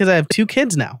 especially because I have 2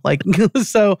 kids now.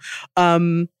 So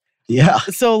I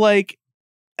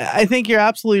think you're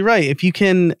absolutely right. If you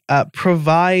can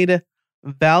provide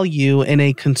value in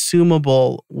a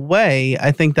consumable way,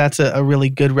 I think that's a really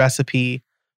good recipe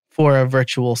for a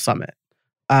virtual summit.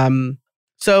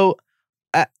 So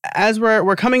as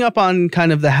we're coming up on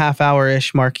kind of the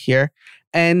half-hour-ish mark here,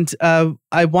 and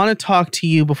I want to talk to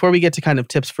you before we get to kind of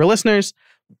tips for listeners.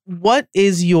 What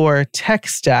is your tech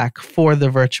stack for the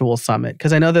virtual summit?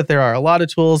 Because I know that there are a lot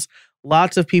of tools.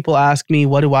 Lots of people ask me,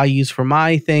 what do I use for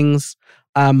my things,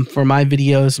 for my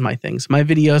videos, my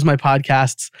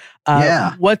podcasts?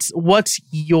 What's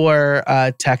your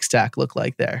tech stack look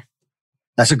like there?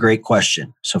 That's a great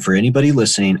question. So for anybody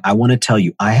listening, I want to tell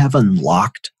you, I have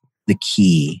unlocked the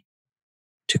key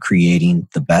to creating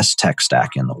the best tech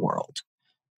stack in the world.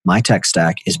 My tech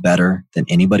stack is better than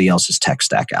anybody else's tech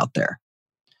stack out there.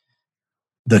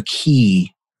 The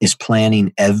key is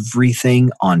planning everything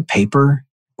on paper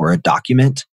or a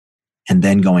document and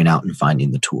then going out and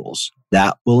finding the tools.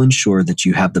 That will ensure that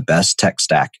you have the best tech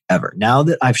stack ever. Now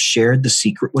that I've shared the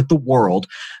secret with the world,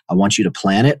 I want you to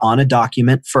plan it on a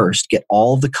document first, get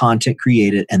all of the content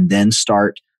created, and then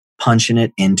start punching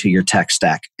it into your tech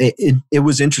stack. It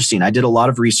was interesting. I did a lot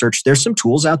of research. There's some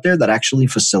tools out there that actually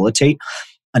facilitate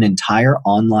an entire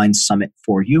online summit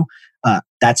for you.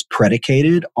 That's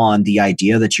predicated on the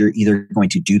idea that you're either going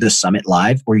to do the summit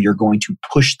live or you're going to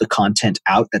push the content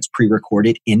out that's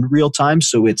pre-recorded in real time.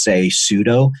 So it's a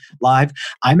pseudo live.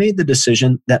 I made the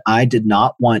decision that I did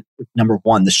not want, number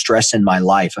one, the stress in my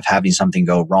life of having something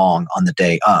go wrong on the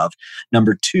day of.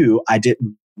 Number two, I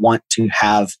didn't want to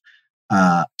have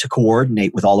to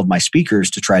coordinate with all of my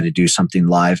speakers to try to do something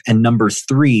live. And number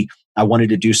three, I wanted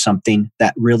to do something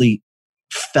that really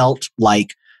felt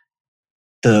like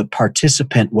the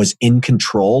participant was in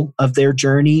control of their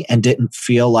journey and didn't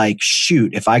feel like,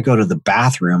 shoot, if I go to the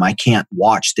bathroom, I can't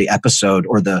watch the episode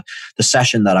or the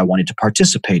session that I wanted to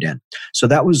participate in. So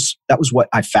that was what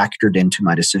I factored into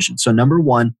my decision. So number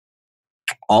one,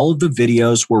 all of the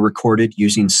videos were recorded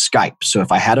using Skype. So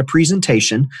if I had a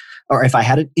presentation or if I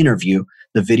had an interview,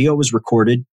 the video was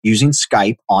recorded using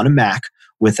Skype on a Mac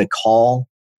with a call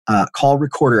call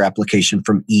recorder application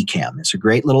from Ecamm. It's a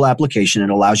great little application. It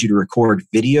allows you to record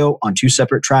video on 2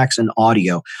 separate tracks and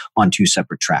audio on 2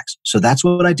 separate tracks. So that's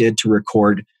what I did to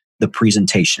record the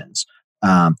presentations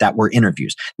that were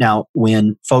interviews. Now,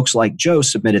 when folks like Joe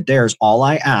submitted theirs, all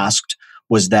I asked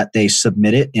was that they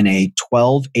submit it in a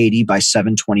 1280 by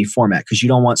 720 format, because you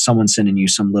don't want someone sending you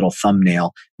some little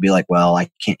thumbnail and be like, well, I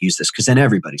can't use this, because then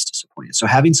everybody's disappointed. So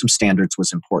having some standards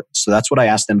was important. So that's what I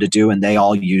asked them to do. And they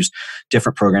all used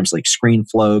different programs like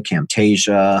ScreenFlow,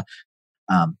 Camtasia,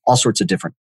 all sorts of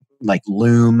different, like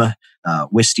Loom,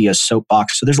 Wistia,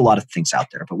 Soapbox. So there's a lot of things out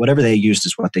there, but whatever they used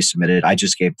is what they submitted. I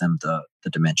just gave them the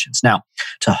dimensions. Now,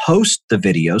 to host the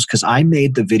videos, because I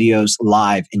made the videos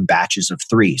live in batches of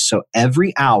 3. So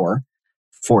every hour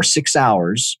for 6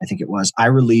 hours, I think it was, I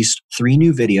released 3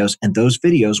 new videos, and those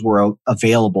videos were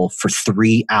available for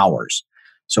 3 hours.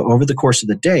 So over the course of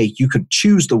the day, you could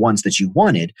choose the ones that you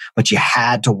wanted, but you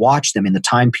had to watch them in the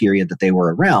time period that they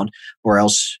were around, or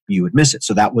else you would miss it.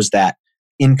 So that was that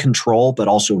in control, but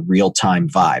also real-time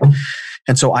vibe.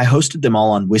 And so I hosted them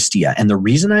all on Wistia. And the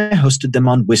reason I hosted them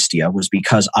on Wistia was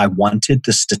because I wanted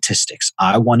the statistics.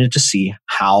 I wanted to see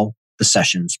how the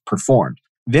sessions performed.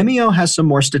 Vimeo has some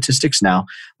more statistics now,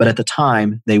 but at the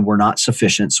time they were not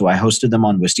sufficient. So I hosted them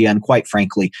on Wistia. And quite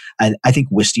frankly, I think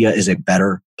Wistia is a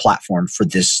better platform for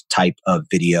this type of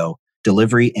video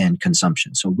delivery and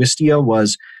consumption. So Wistia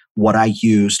was what I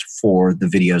used for the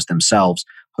videos themselves,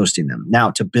 hosting them. Now,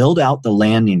 to build out the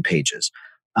landing pages,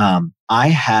 I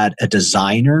had a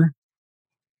designer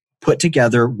put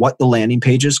together what the landing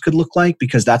pages could look like,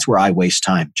 because that's where I waste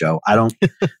time, Joe.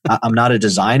 I'm not a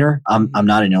designer. I'm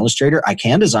not an illustrator. I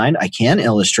can design, I can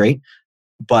illustrate,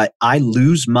 but I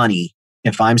lose money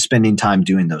if I'm spending time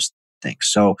doing those things.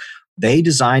 So they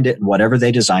designed it in whatever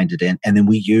they designed it in. And then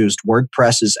we used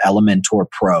WordPress's Elementor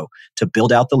Pro to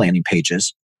build out the landing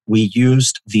pages. We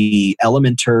used the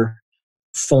Elementor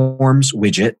Forms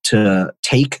widget to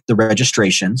take the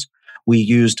registrations. We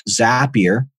used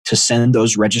Zapier to send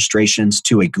those registrations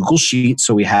to a Google Sheet,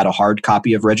 so we had a hard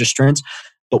copy of registrants,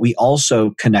 but we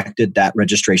also connected that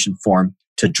registration form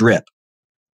to Drip.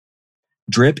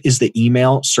 Drip is the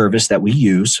email service that we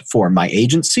use for my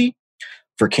agency,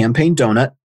 for Campaign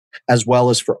Donut, as well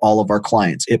as for all of our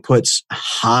clients. It puts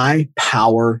high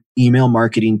power email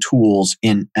marketing tools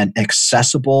in an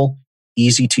accessible,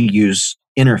 easy to use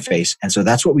interface. And so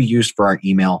that's what we used for our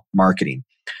email marketing.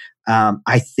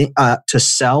 I think to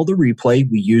sell the replay,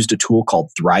 we used a tool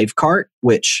called Thrivecart,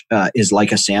 which is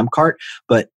like a Samcart,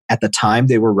 but at the time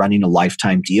they were running a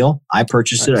lifetime deal. I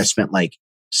purchased it. I spent like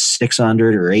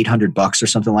 $600 or $800 or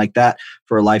something like that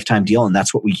for a lifetime deal. And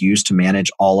that's what we used to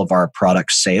manage all of our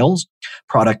product sales.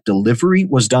 Product delivery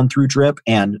was done through Drip,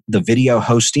 and the video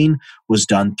hosting was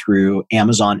done through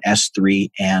Amazon S3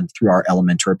 and through our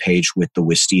Elementor page with the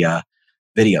Wistia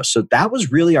video. So that was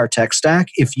really our tech stack.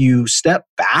 If you step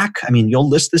back, I mean, you'll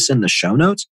list this in the show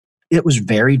notes. It was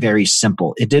very, very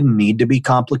simple. It didn't need to be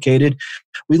complicated.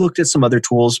 We looked at some other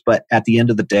tools, but at the end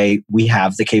of the day, we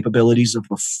have the capabilities of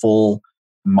a full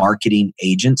marketing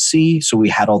agency. So we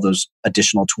had all those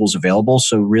additional tools available.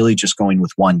 So really just going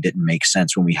with one didn't make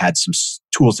sense when we had some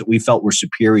tools that we felt were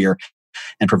superior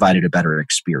and provided a better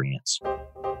experience.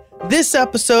 This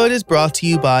episode is brought to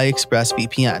you by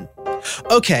ExpressVPN.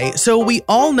 Okay, so we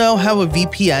all know how a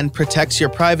VPN protects your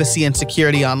privacy and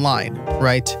security online,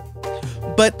 right?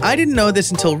 But I didn't know this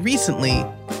until recently,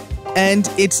 and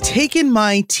it's taken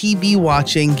my TV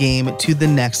watching game to the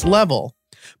next level.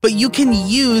 But you can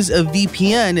use a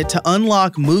VPN to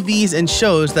unlock movies and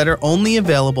shows that are only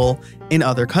available in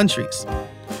other countries.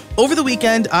 Over the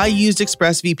weekend, I used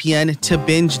ExpressVPN to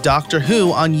binge Doctor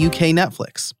Who on UK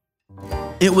Netflix.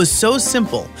 It was so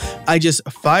simple. I just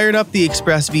fired up the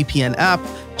ExpressVPN app,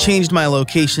 changed my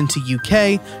location to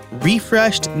UK,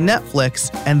 refreshed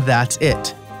Netflix, and that's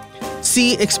it.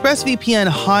 See, ExpressVPN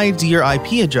hides your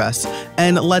IP address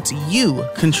and lets you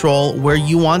control where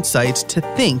you want sites to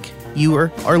think you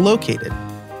are located.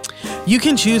 You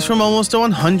can choose from almost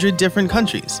 100 different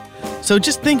countries. So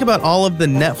just think about all of the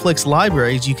Netflix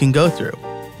libraries you can go through.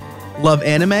 Love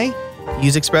anime?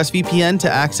 Use ExpressVPN to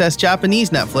access Japanese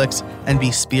Netflix and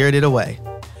be spirited away.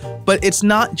 But it's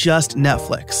not just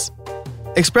Netflix.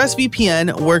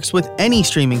 ExpressVPN works with any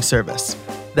streaming service.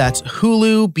 That's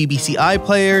Hulu, BBC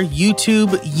iPlayer,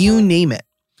 YouTube, you name it.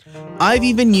 I've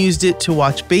even used it to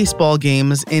watch baseball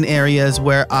games in areas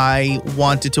where I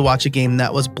wanted to watch a game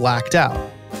that was blacked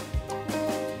out.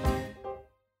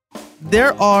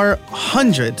 There are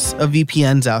hundreds of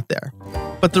VPNs out there,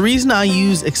 but the reason I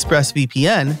use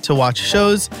ExpressVPN to watch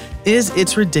shows is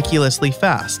it's ridiculously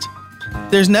fast.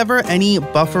 There's never any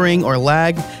buffering or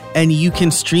lag, and you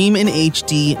can stream in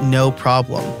HD no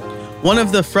problem. One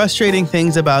of the frustrating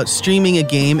things about streaming a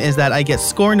game is that I get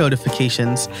score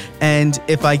notifications, and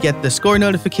if I get the score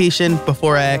notification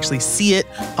before I actually see it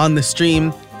on the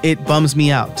stream, it bums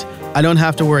me out. I don't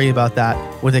have to worry about that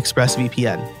with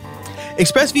ExpressVPN.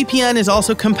 ExpressVPN is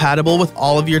also compatible with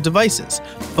all of your devices,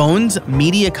 phones,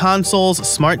 media consoles,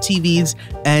 smart TVs,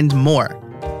 and more.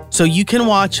 So you can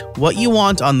watch what you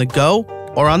want on the go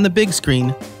or on the big screen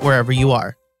wherever you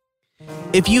are.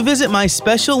 If you visit my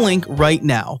special link right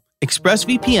now,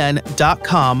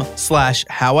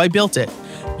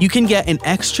 expressvpn.com/howibuiltit, you can get an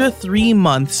extra 3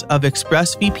 months of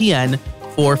ExpressVPN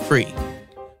for free.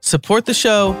 Support the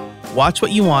show, watch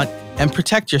what you want, and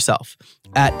protect yourself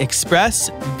at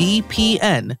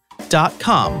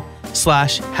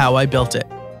expressvpn.com/howibuiltit.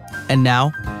 And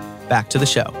now, back to the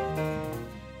show.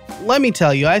 Let me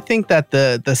tell you, I think that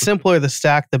the simpler the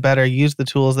stack, the better. Use the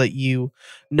tools that you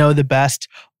know the best.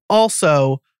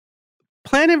 Also,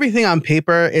 plan everything on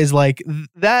paper is like,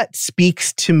 that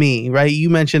speaks to me, right? You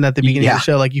mentioned at the beginning of the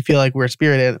show, like you feel like we're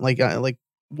spirited, like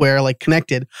we're like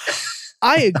connected.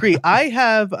 I agree. I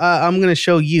have, I'm going to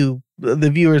show you,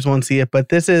 the viewers won't see it, but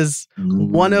this is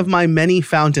one of my many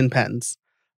fountain pens.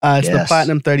 It's the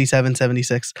Platinum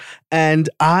 3776. And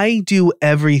I do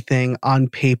everything on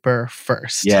paper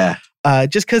first. Yeah.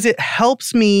 Just because it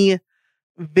helps me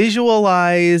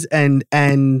visualize and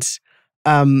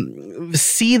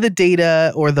see the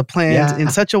data or the plans in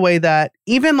such a way that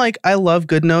even like I love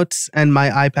GoodNotes and my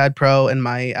iPad Pro and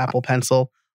my Apple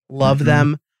Pencil, love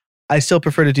them. I still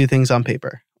prefer to do things on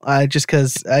paper, just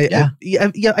because I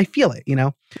feel it, you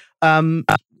know?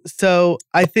 So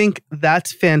I think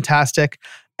that's fantastic.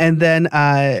 And then,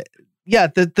 the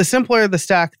simpler the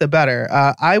stack, the better.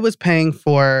 I was paying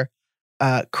for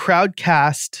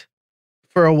Crowdcast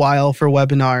for a while for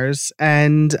webinars,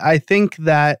 and I think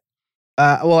that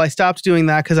I stopped doing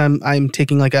that because I'm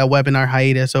taking like a webinar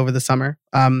hiatus over the summer.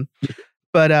 But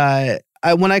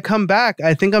when I come back,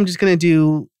 I think I'm just gonna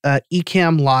do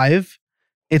Ecamm Live.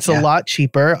 It's a lot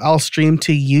cheaper. I'll stream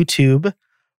to YouTube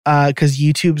because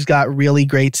YouTube's got really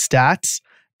great stats.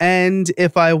 And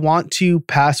if I want to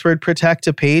password protect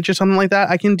a page or something like that,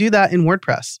 I can do that in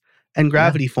WordPress and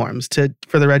Gravity Forms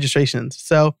for the registrations.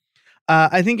 So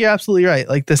I think you're absolutely right.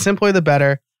 Like the simpler, the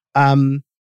better. Don't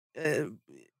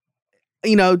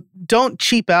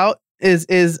cheap out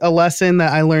is a lesson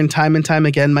that I learned time and time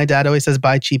again. My dad always says,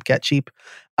 buy cheap, get cheap.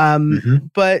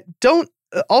 But don't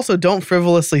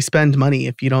frivolously spend money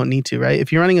if you don't need to, right?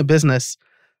 If you're running a business,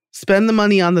 spend the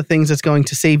money on the things that's going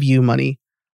to save you money.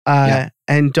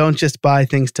 And don't just buy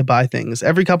things to buy things.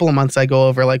 Every couple of months I go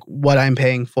over like what I'm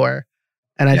paying for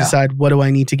and I decide what do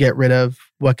I need to get rid of?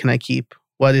 What can I keep?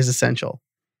 What is essential?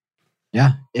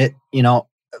 Yeah.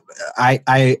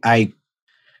 I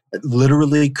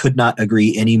literally could not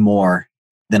agree any more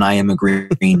than I am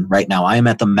agreeing right now. I am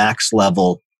at the max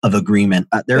level of agreement.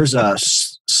 There's a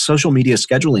social media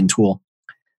scheduling tool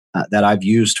that I've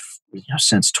used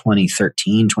since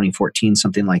 2013, 2014,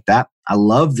 something like that. I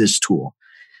love this tool.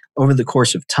 Over the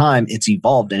course of time, it's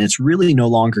evolved and it's really no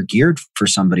longer geared for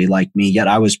somebody like me, yet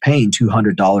I was paying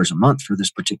 $200 a month for this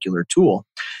particular tool.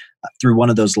 Through one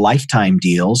of those lifetime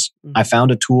deals, I found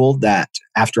a tool that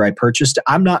after I purchased it,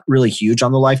 I'm not really huge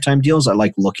on the lifetime deals. I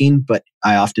like looking, but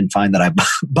I often find that I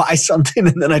buy something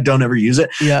and then I don't ever use it.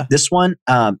 Yeah. This one,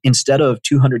 instead of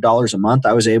 $200 a month,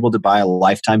 I was able to buy a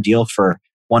lifetime deal for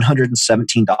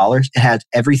 $117. It had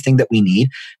everything that we need.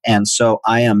 And so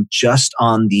I am just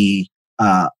on the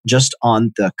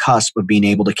cusp of being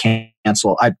able to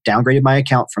cancel. I downgraded my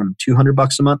account from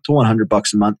 $200 a month to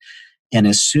 $100 a month. And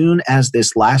as soon as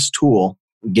this last tool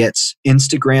gets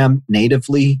Instagram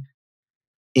natively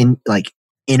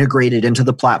integrated into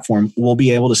the platform, we'll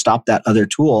be able to stop that other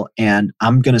tool. And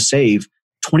I'm going to save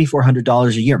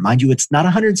 $2,400 a year. Mind you, it's not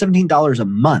 $117 a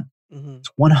month. It's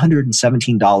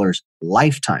 $117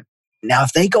 lifetime. Now,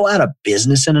 if they go out of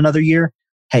business in another year,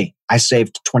 hey, I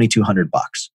saved $2,200.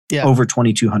 Over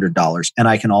 $2,200, and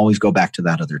I can always go back to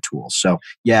that other tool. So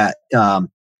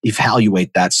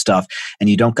evaluate that stuff, and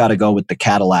you don't got to go with the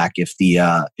Cadillac if the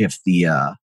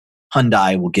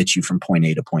Hyundai will get you from point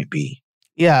A to point B.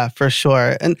 Yeah, for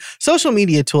sure. And social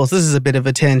media tools, this is a bit of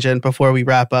a tangent before we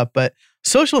wrap up, but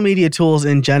social media tools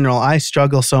in general, I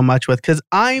struggle so much with because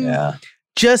I'm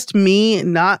just me,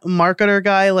 not marketer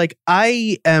guy. Like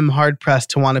I am hard pressed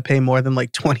to want to pay more than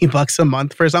like $20 a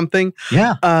month for something.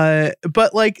 Yeah.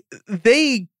 But like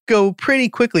they go pretty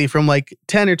quickly from like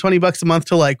 10 or $20 a month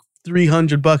to like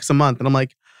 $300 a month. And I'm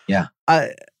like,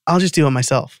 I'll just do it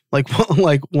myself. Like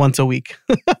once a week.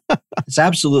 It's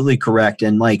absolutely correct.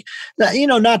 And like,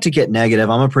 not to get negative,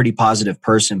 I'm a pretty positive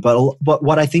person, but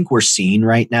what I think we're seeing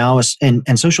right now is,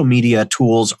 and social media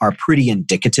tools are pretty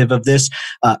indicative of this,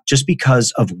 just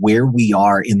because of where we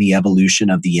are in the evolution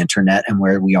of the internet and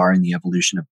where we are in the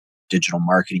evolution of digital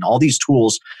marketing. All these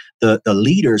tools, the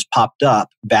leaders popped up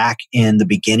back in the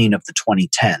beginning of the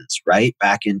 2010s, right?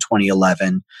 Back in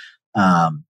 2011,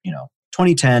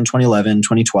 2010, 2011,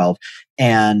 2012.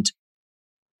 And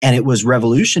it was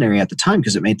revolutionary at the time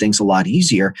because it made things a lot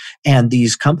easier. And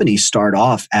these companies start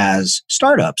off as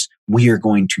startups. We are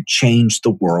going to change the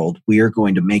world. We are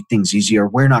going to make things easier.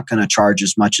 We're not going to charge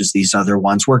as much as these other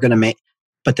ones. We're going to make,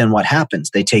 but then what happens?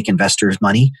 They take investors'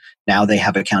 money. Now they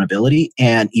have accountability.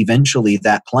 And eventually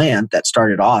that plan that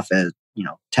started off as,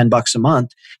 $10 a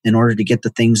month in order to get the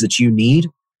things that you need,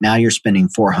 now you're spending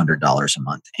 $400 a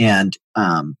month. And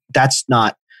that's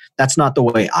not the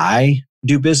way I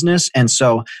do business. And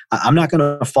so I'm not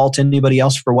going to fault anybody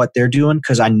else for what they're doing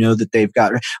because I know that they've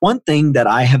got one thing that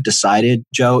I have decided,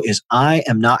 Joe, is I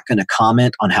am not going to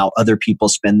comment on how other people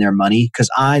spend their money because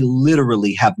I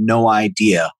literally have no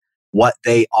idea what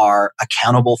they are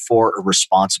accountable for or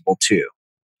responsible to.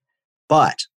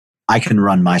 But I can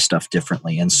run my stuff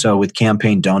differently. And so with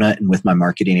Campaign Donut and with my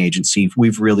marketing agency,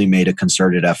 we've really made a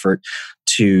concerted effort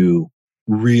to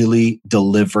really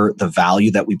deliver the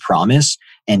value that we promise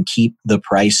and keep the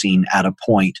pricing at a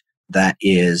point that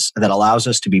allows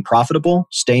us to be profitable,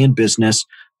 stay in business,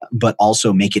 but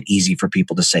also make it easy for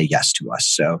people to say yes to us.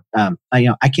 So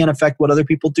I can't affect what other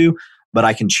people do, but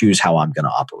I can choose how I'm going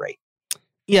to operate.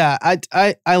 Yeah,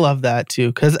 I love that too,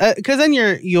 because then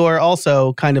you're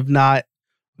also kind of not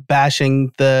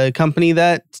bashing the company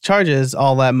that charges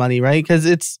all that money, right?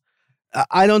 Because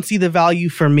I don't see the value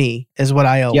for me, is what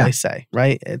I always say,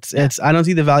 right? It's I don't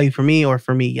see the value for me or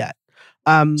for me yet.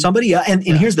 Somebody and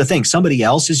here's the thing: somebody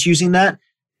else is using that,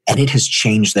 and it has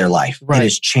changed their life. Right. It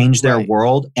has changed their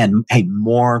world, and hey,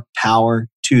 more power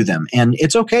to them. And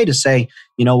it's okay to say,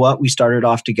 you know what? We started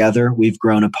off together. We've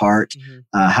grown apart.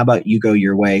 Mm-hmm. How about you go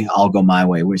your way? I'll go my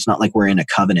way. It's not like we're in a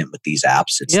covenant with these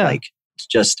apps. It's like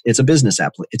it's a business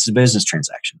app. It's a business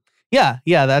transaction. Yeah,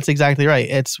 that's exactly right.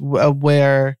 It's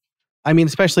where, I mean,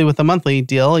 especially with the monthly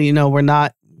deal, we're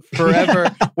not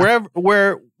forever,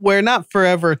 we're not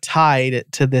forever tied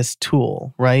to this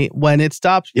tool, right? When it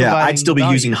stops providing I'd still be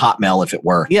using Hotmail if it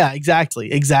were. Yeah,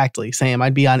 exactly. Same.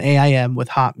 I'd be on AIM with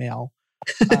Hotmail.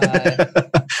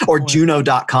 Or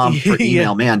Juno.com for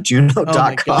email. Man, Juno.com. Oh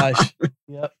my gosh.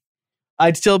 Yep.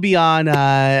 I'd still be on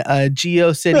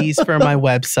GeoCities for my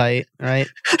website, right?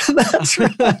 That's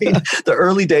right. The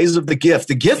early days of the GIF.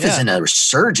 The GIF is in a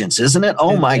resurgence, isn't it?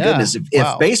 Oh my goodness.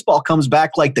 If baseball comes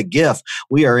back like the GIF,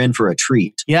 we are in for a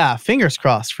treat. Yeah, fingers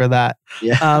crossed for that.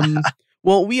 Yeah.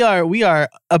 Well, we are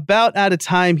about out of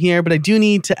time here, but I do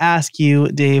need to ask you,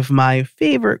 Dave, my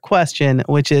favorite question,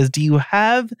 which is, do you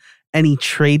have any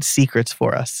trade secrets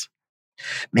for us?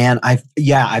 Man, I've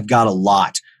got a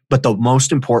lot. But the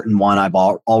most important one I've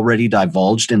already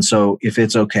divulged. And so if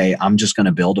it's okay, I'm just going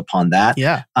to build upon that.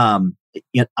 Yeah. I'm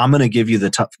going to give you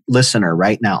the listener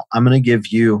right now. I'm going to give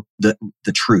you the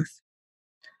truth.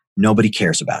 Nobody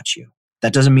cares about you.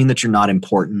 That doesn't mean that you're not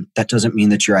important. That doesn't mean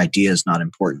that your idea is not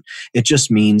important. It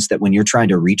just means that when you're trying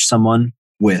to reach someone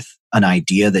with an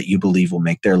idea that you believe will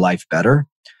make their life better,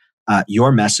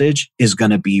 your message is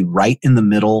going to be right in the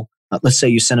middle. Let's say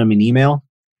you send them an email.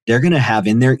 They're going to have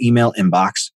in their email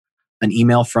inbox an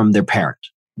email from their parent.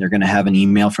 They're going to have an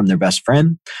email from their best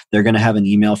friend. They're going to have an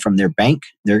email from their bank.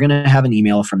 They're going to have an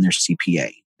email from their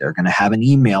CPA. They're going to have an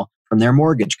email from their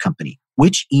mortgage company.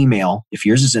 Which email, if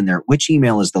yours is in there, which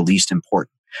email is the least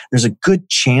important? There's a good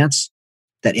chance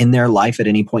that in their life at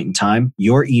any point in time,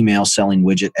 your email selling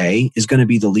widget A is going to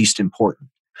be the least important.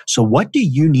 So what do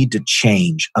you need to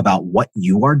change about what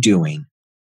you are doing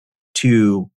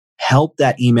to help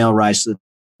that email rise to the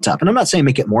top? And I'm not saying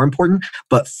make it more important,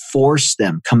 but force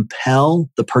them, compel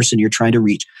the person you're trying to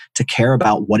reach to care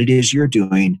about what it is you're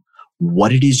doing,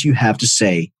 what it is you have to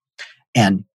say,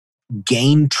 and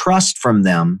gain trust from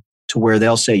them to where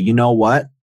they'll say, you know what?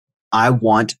 I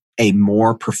want a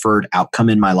more preferred outcome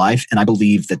in my life. And I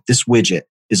believe that this widget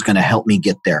is going to help me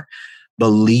get there.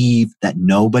 Believe that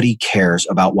nobody cares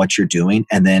about what you're doing,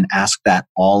 and then ask that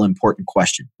all important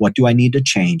question. What do I need to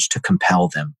change to compel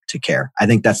them to care? I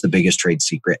think that's the biggest trade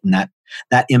secret, and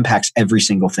that impacts every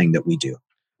single thing that we do.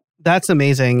 That's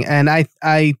amazing. And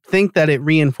I think that it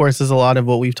reinforces a lot of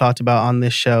what we've talked about on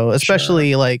this show,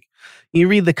 especially like you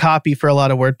read the copy for a lot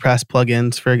of WordPress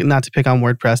plugins, for not to pick on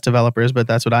WordPress developers, but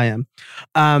that's what I am.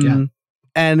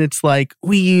 And it's like,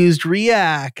 we used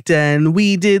React and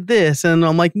we did this. And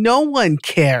I'm like, no one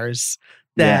cares.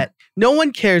 that no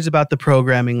one cares about the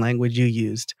programming language you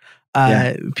used.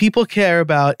 People care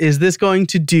about, is this going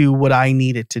to do what I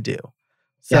need it to do?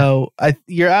 So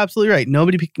you're absolutely right.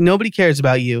 Nobody cares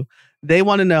about you. They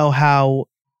want to know how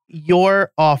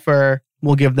your offer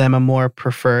will give them a more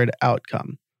preferred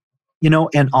outcome.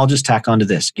 And I'll just tack onto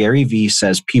this. Gary Vee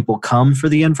says people come for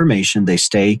the information, they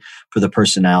stay for the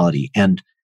personality. And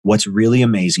what's really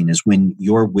amazing is when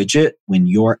your widget, when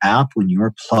your app, when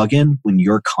your plugin, when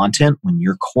your content, when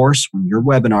your course, when your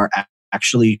webinar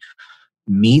actually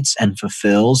meets and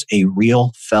fulfills a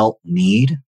real felt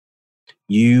need,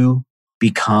 you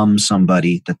become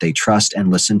somebody that they trust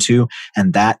and listen to.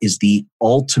 And that is the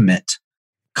ultimate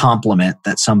compliment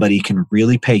that somebody can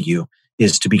really pay you,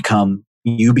 is to become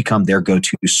their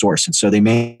go-to source. And so they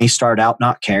may start out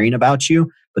not caring about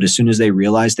you, but as soon as they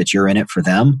realize that you're in it for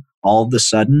them, all of a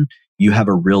sudden you have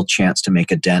a real chance to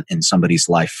make a dent in somebody's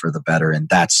life for the better. And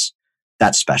that's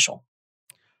special.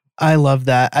 I love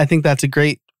that. I think that's a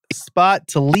great spot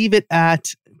to leave it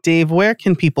at. Dave, where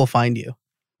can people find you?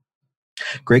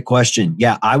 Great question.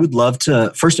 Yeah, I would love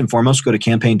to, first and foremost, go to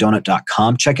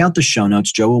campaigndonut.com. Check out the show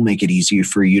notes. Joe will make it easier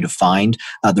for you to find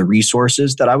the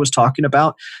resources that I was talking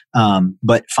about.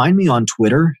 But find me on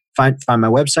Twitter. Find my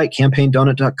website,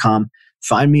 campaigndonut.com.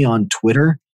 Find me on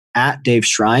Twitter at Dave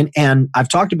Shrein. And I've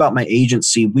talked about my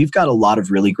agency. We've got a lot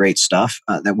of really great stuff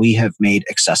that we have made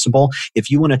accessible. If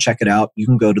you want to check it out, you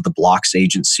can go to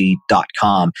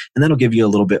theblocksagency.com, and that'll give you a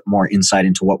little bit more insight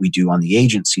into what we do on the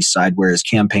agency side, whereas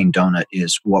Campaign Donut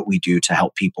is what we do to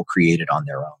help people create it on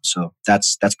their own. So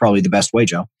that's probably the best way,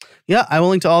 Joe. Yeah, I will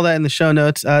link to all that in the show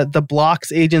notes. The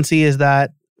Blocks Agency, is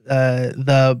that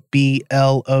the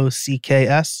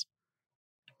BLOCKS?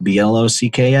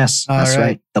 BLOCKS. That's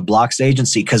right. The Blocks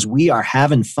Agency, because we are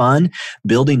having fun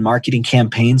building marketing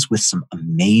campaigns with some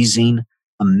amazing,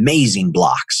 amazing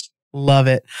blocks. Love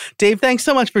it. Dave, thanks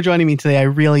so much for joining me today. I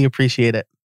really appreciate it.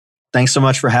 Thanks so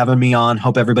much for having me on.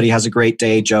 Hope everybody has a great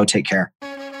day. Joe, take care.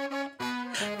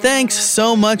 Thanks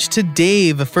so much to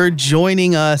Dave for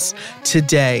joining us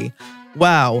today.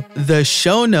 Wow, the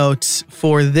show notes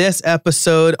for this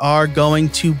episode are going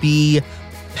to be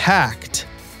packed.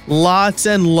 Lots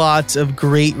and lots of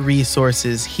great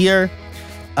resources here.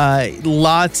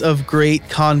 Lots of great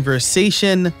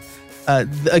conversation.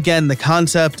 Again, the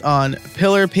concept on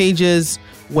pillar pages,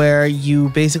 where you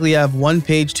basically have one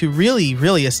page to really,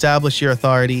 really establish your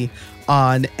authority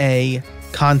on a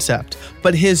concept.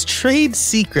 But his trade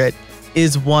secret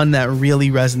is one that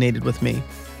really resonated with me.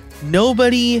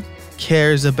 Nobody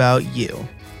cares about you.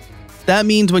 That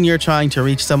means when you're trying to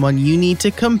reach someone, you need to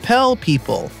compel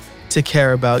people to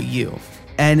care about you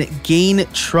and gain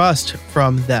trust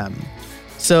from them.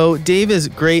 So Dave is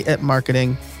great at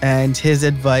marketing, and his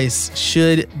advice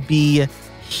should be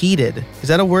heeded. Is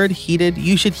that a word? Heeded?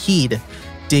 You should heed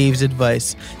Dave's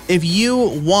advice. If you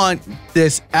want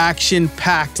this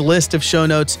action-packed list of show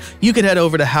notes, you can head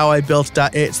over to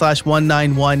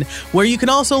howibuilt.it/191, where you can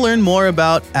also learn more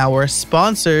about our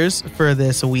sponsors for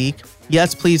this week.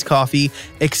 Yes Please Coffee,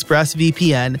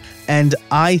 ExpressVPN, and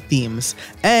iThemes.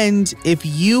 And if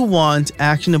you want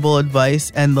actionable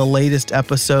advice and the latest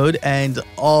episode and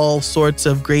all sorts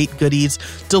of great goodies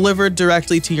delivered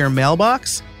directly to your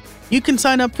mailbox, you can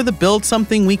sign up for the Build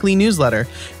Something weekly newsletter.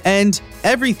 And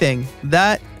everything,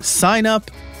 that sign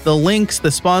up, the links,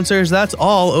 the sponsors, that's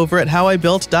all over at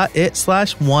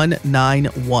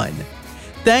howibuilt.it/191.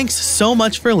 Thanks so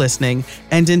much for listening,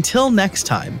 and until next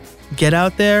time, get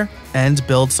out there and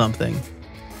build something.